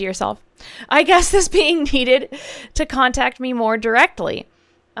 don't be mean to yourself. I guess this being needed to contact me more directly.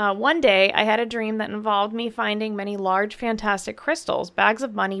 One day, I had a dream that involved me finding many large, fantastic crystals, bags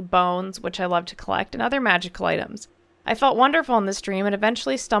of money, bones, which I love to collect, and other magical items. I felt wonderful in this dream and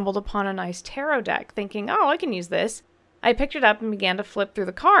eventually stumbled upon a nice tarot deck, thinking, oh, I can use this. I picked it up and began to flip through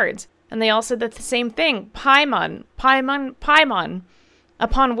the cards, and they all said the same thing, Paimon, Paimon, Paimon.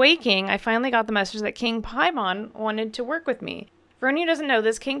 Upon waking, I finally got the message that King Paimon wanted to work with me. For anyone who doesn't know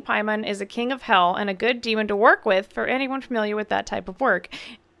this, King Paimon is a king of hell and a good demon to work with for anyone familiar with that type of work.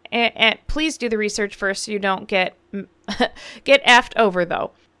 And please do the research first so you don't get effed over,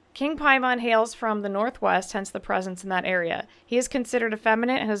 though. King Paimon hails from the northwest, hence the presence in that area. He is considered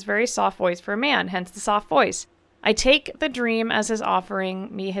effeminate and has a very soft voice for a man, hence the soft voice. I take the dream as his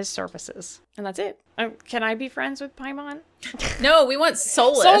offering me his services. And that's it. Can I be friends with Paimon? No, we want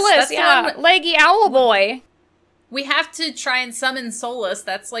Solus. Solus, yeah. Leggy Owl Boy. We have to try and summon Solus.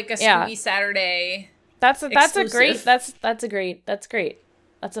 That's like a Spooky Saturday. That's great.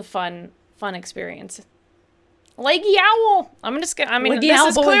 That's a fun experience. Leggy Owl. This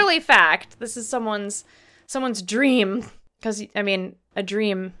is clearly fact. This is someone's dream. Because, a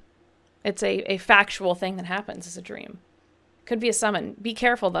dream, it's a factual thing that happens as a dream. Could be a summon. Be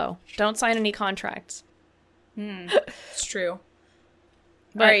careful, though. Don't sign any contracts. It's true.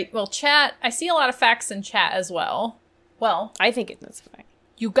 All right. Well, chat. I see a lot of facts in chat as well. Well, I think it's fine.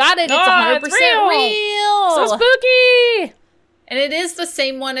 You got it. It's 100% real. So spooky. And it is the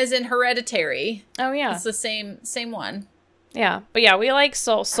same one as in Hereditary. Oh, yeah. It's the same one. Yeah. But yeah, we like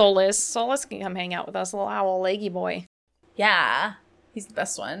Solus. Solus can come hang out with us, little owl leggy boy. Yeah. He's the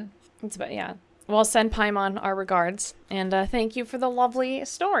best one. Yeah. Well, send Paimon our regards. And thank you for the lovely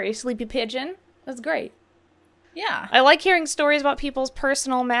story, Sleepy Pigeon. That's great. Yeah. I like hearing stories about people's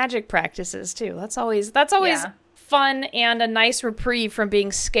personal magic practices, too. That's always fun and a nice reprieve from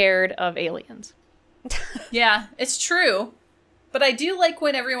being scared of aliens. Yeah, it's true. But I do like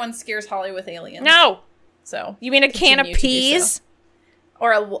when everyone scares Holly with aliens. No! So You mean a can of peas? So.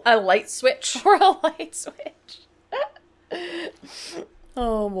 Or a light switch. Or a light switch.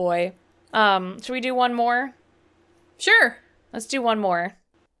 Oh, boy. Should we do one more? Sure. Let's do one more.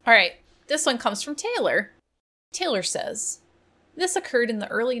 All right. This one comes from Taylor. Taylor says, this occurred in the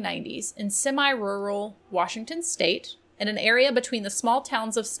early 90s in semi-rural Washington state in an area between the small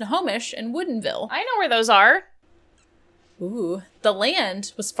towns of Snohomish and Woodinville. I know where those are. Ooh. The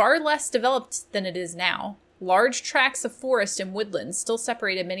land was far less developed than it is now. Large tracts of forest and woodland still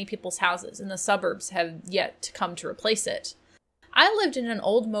separated many people's houses, and the suburbs have yet to come to replace it. I lived in an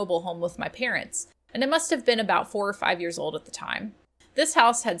old mobile home with my parents, and it must have been about 4 or 5 years old at the time. This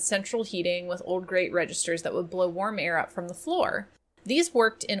house had central heating with old grate registers that would blow warm air up from the floor. These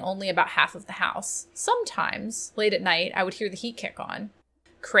worked in only about half of the house. Sometimes, late at night, I would hear the heat kick on.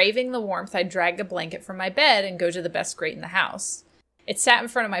 Craving the warmth, I'd drag a blanket from my bed and go to the best grate in the house. It sat in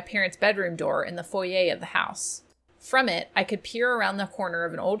front of my parents' bedroom door in the foyer of the house. From it, I could peer around the corner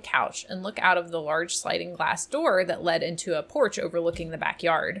of an old couch and look out of the large sliding glass door that led into a porch overlooking the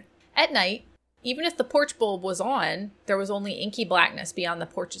backyard. At night, even if the porch bulb was on, there was only inky blackness beyond the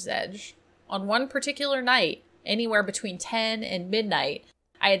porch's edge. On one particular night, anywhere between 10 and midnight,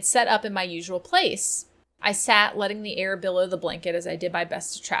 I had set up in my usual place. I sat, letting the air billow the blanket as I did my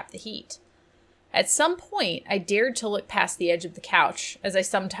best to trap the heat. At some point, I dared to look past the edge of the couch, as I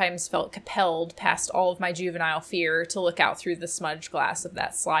sometimes felt compelled, past all of my juvenile fear, to look out through the smudged glass of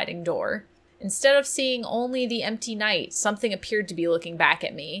that sliding door. Instead of seeing only the empty night, something appeared to be looking back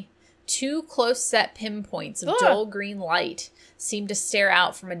at me. 2 close-set pinpoints of dull green light seemed to stare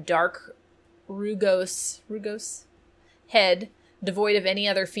out from a dark, rugose head, devoid of any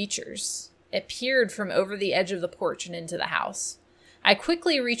other features. It peered from over the edge of the porch and into the house. I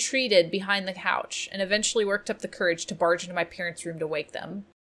quickly retreated behind the couch and eventually worked up the courage to barge into my parents' room to wake them.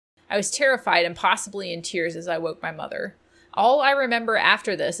 I was terrified and possibly in tears as I woke my mother. All I remember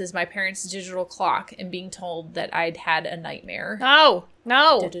after this is my parents' digital clock and being told that I'd had a nightmare. No.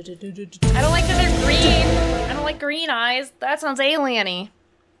 I don't like that they're green. I don't like green eyes. That sounds alien-y.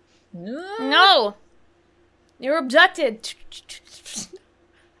 No. You're abducted.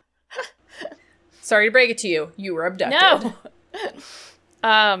 Sorry to break it to you. You were abducted. No.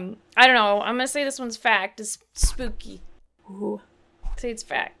 I don't know. I'm gonna say this one's fact. It's spooky. Ooh. Say it's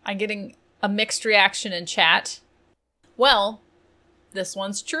fact. I'm getting a mixed reaction in chat. Well, this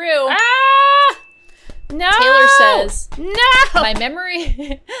one's true. Ah! No! Taylor says, no! My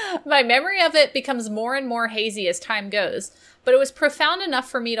memory of it becomes more and more hazy as time goes, but it was profound enough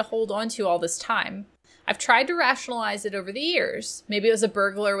for me to hold on to all this time. I've tried to rationalize it over the years. Maybe it was a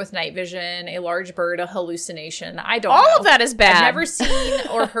burglar with night vision, a large bird, a hallucination. I don't know. All of that is bad. I've never seen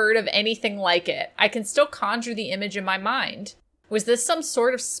or heard of anything like it. I can still conjure the image in my mind. Was this some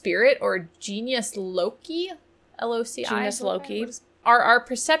sort of spirit or genius Loki? L-O-C-I? Genius Loki. Are our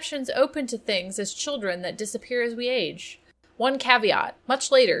perceptions open to things as children that disappear as we age? One caveat.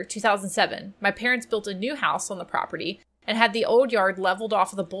 Much later, 2007, my parents built a new house on the property and had the old yard leveled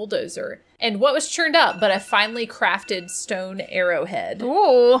off with a bulldozer. And what was churned up but a finely crafted stone arrowhead?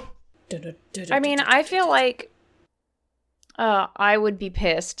 Ooh. I mean, I feel like I would be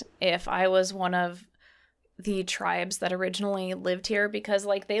pissed if I was one of the tribes that originally lived here, because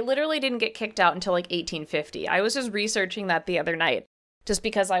like they literally didn't get kicked out until like 1850. I was just researching that the other night just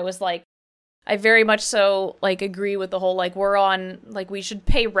because I was like, I very much so like agree with the whole like we're on like we should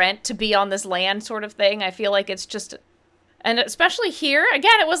pay rent to be on this land sort of thing. I feel like it's just, and especially here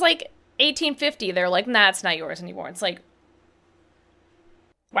again, it was like 1850. They're like, nah, it's not yours anymore. It's like,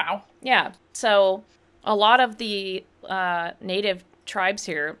 wow. Yeah. So a lot of the native tribes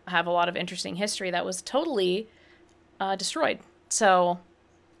here have a lot of interesting history that was totally destroyed. So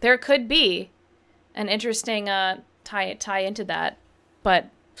there could be an interesting tie into that, but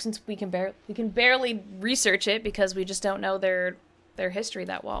since we can barely research it because we just don't know their history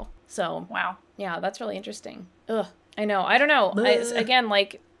that well. So wow, yeah, that's really interesting. Ugh, I know. I don't know. Again,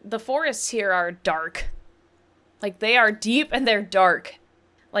 like the forests here are dark, like they are deep and they're dark.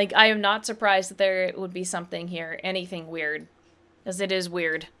 Like I am not surprised that there would be something here, anything weird. Because it is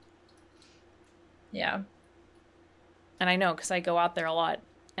weird. Yeah. And I know, because I go out there a lot.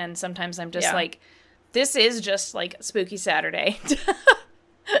 And sometimes I'm just like, this is just like Spooky Saturday.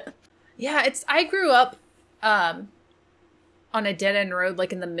 Yeah, I grew up on a dead-end road,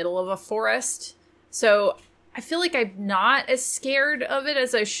 like in the middle of a forest. So I feel like I'm not as scared of it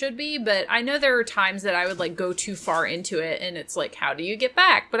as I should be, but I know there are times that I would like go too far into it and it's like, how do you get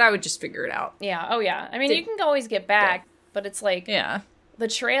back? But I would just figure it out. Yeah. Oh yeah. I mean, you can always get back, but it's like, the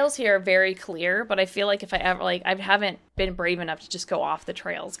trails here are very clear, but I feel like if I ever, like, I haven't been brave enough to just go off the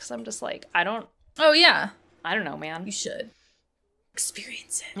trails because I'm just like, I don't know, man. You should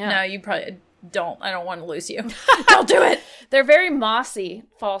experience it. Yeah. No, you probably don't. I don't want to lose you. Don't do it. They're very mossy,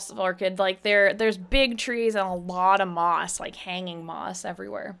 false orchid. Like there's big trees and a lot of moss, like hanging moss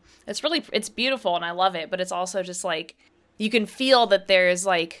everywhere. It's beautiful and I love it, but it's also just like, you can feel that there's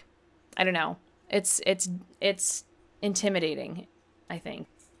like, I don't know. It's intimidating, I think.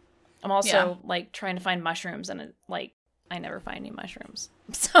 I'm also like trying to find mushrooms and I never find any mushrooms.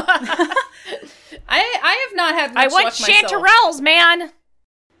 So I have not had much I want luck chanterelles, man.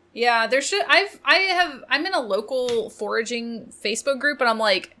 Yeah, I'm in a local foraging Facebook group and I'm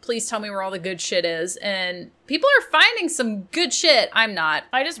like, please tell me where all the good shit is. And people are finding some good shit. I'm not.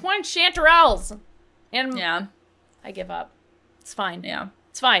 I just want chanterelles. And yeah, I give up. It's fine. Yeah.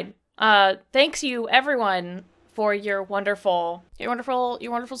 It's fine. Thanks you everyone for your wonderful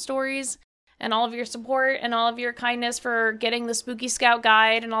stories and all of your support and all of your kindness for getting the Spooky Scout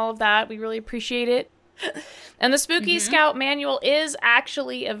guide and all of that. We really appreciate it. And the Spooky Scout manual is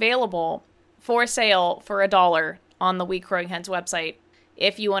actually available for sale for $1 on the We Crowing Hens website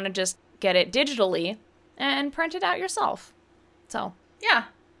if you want to just get it digitally and print it out yourself. So yeah,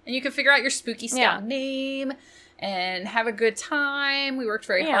 and you can figure out your Spooky Scout name and have a good time. We worked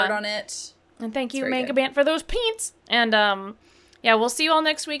very hard on it. And thank you, Manga Band, for those paints. And we'll see you all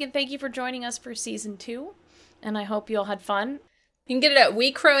next week. And thank you for joining us for season 2. And I hope you all had fun. You can get it at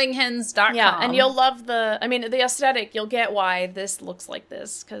wecrowinghens.com. Yeah, and you'll love the aesthetic. You'll get why this looks like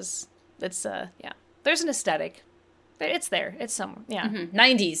this, because it's, there's an aesthetic. It's there. It's somewhere. Yeah.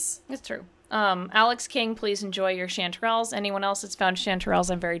 90s. It's true. Alex King, please enjoy your chanterelles. Anyone else that's found chanterelles,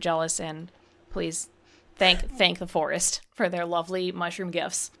 I'm very jealous, and please thank the forest for their lovely mushroom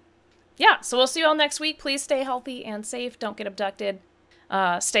gifts. Yeah, so we'll see you all next week. Please stay healthy and safe. Don't get abducted.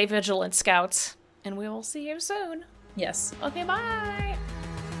 Stay vigilant, Scouts. And we will see you soon. Yes. Okay, bye.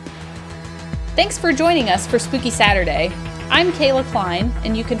 Thanks for joining us for Spooky Saturday. I'm Kayla Klein,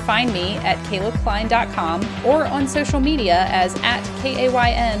 and you can find me at kaylaklein.com or on social media as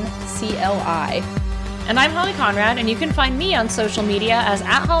 @KAYNCLI. And I'm Holly Conrad, and you can find me on social media as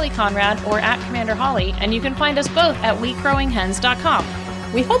 @HollyConrad or @CommanderHolly, and you can find us both at wecrowinghens.com.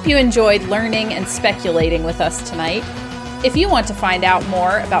 We hope you enjoyed learning and speculating with us tonight. If you want to find out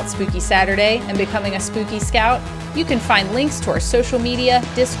more about Spooky Saturday and becoming a Spooky Scout, you can find links to our social media,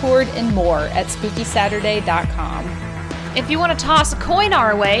 Discord, and more at spookysaturday.com. If you want to toss a coin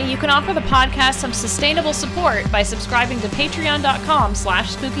our way, you can offer the podcast some sustainable support by subscribing to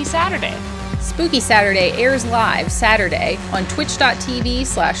patreon.com/Spooky Saturday. Spooky Saturday airs live Saturday on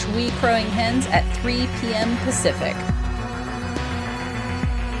twitch.tv/WeCrowingHens at 3 p.m. Pacific.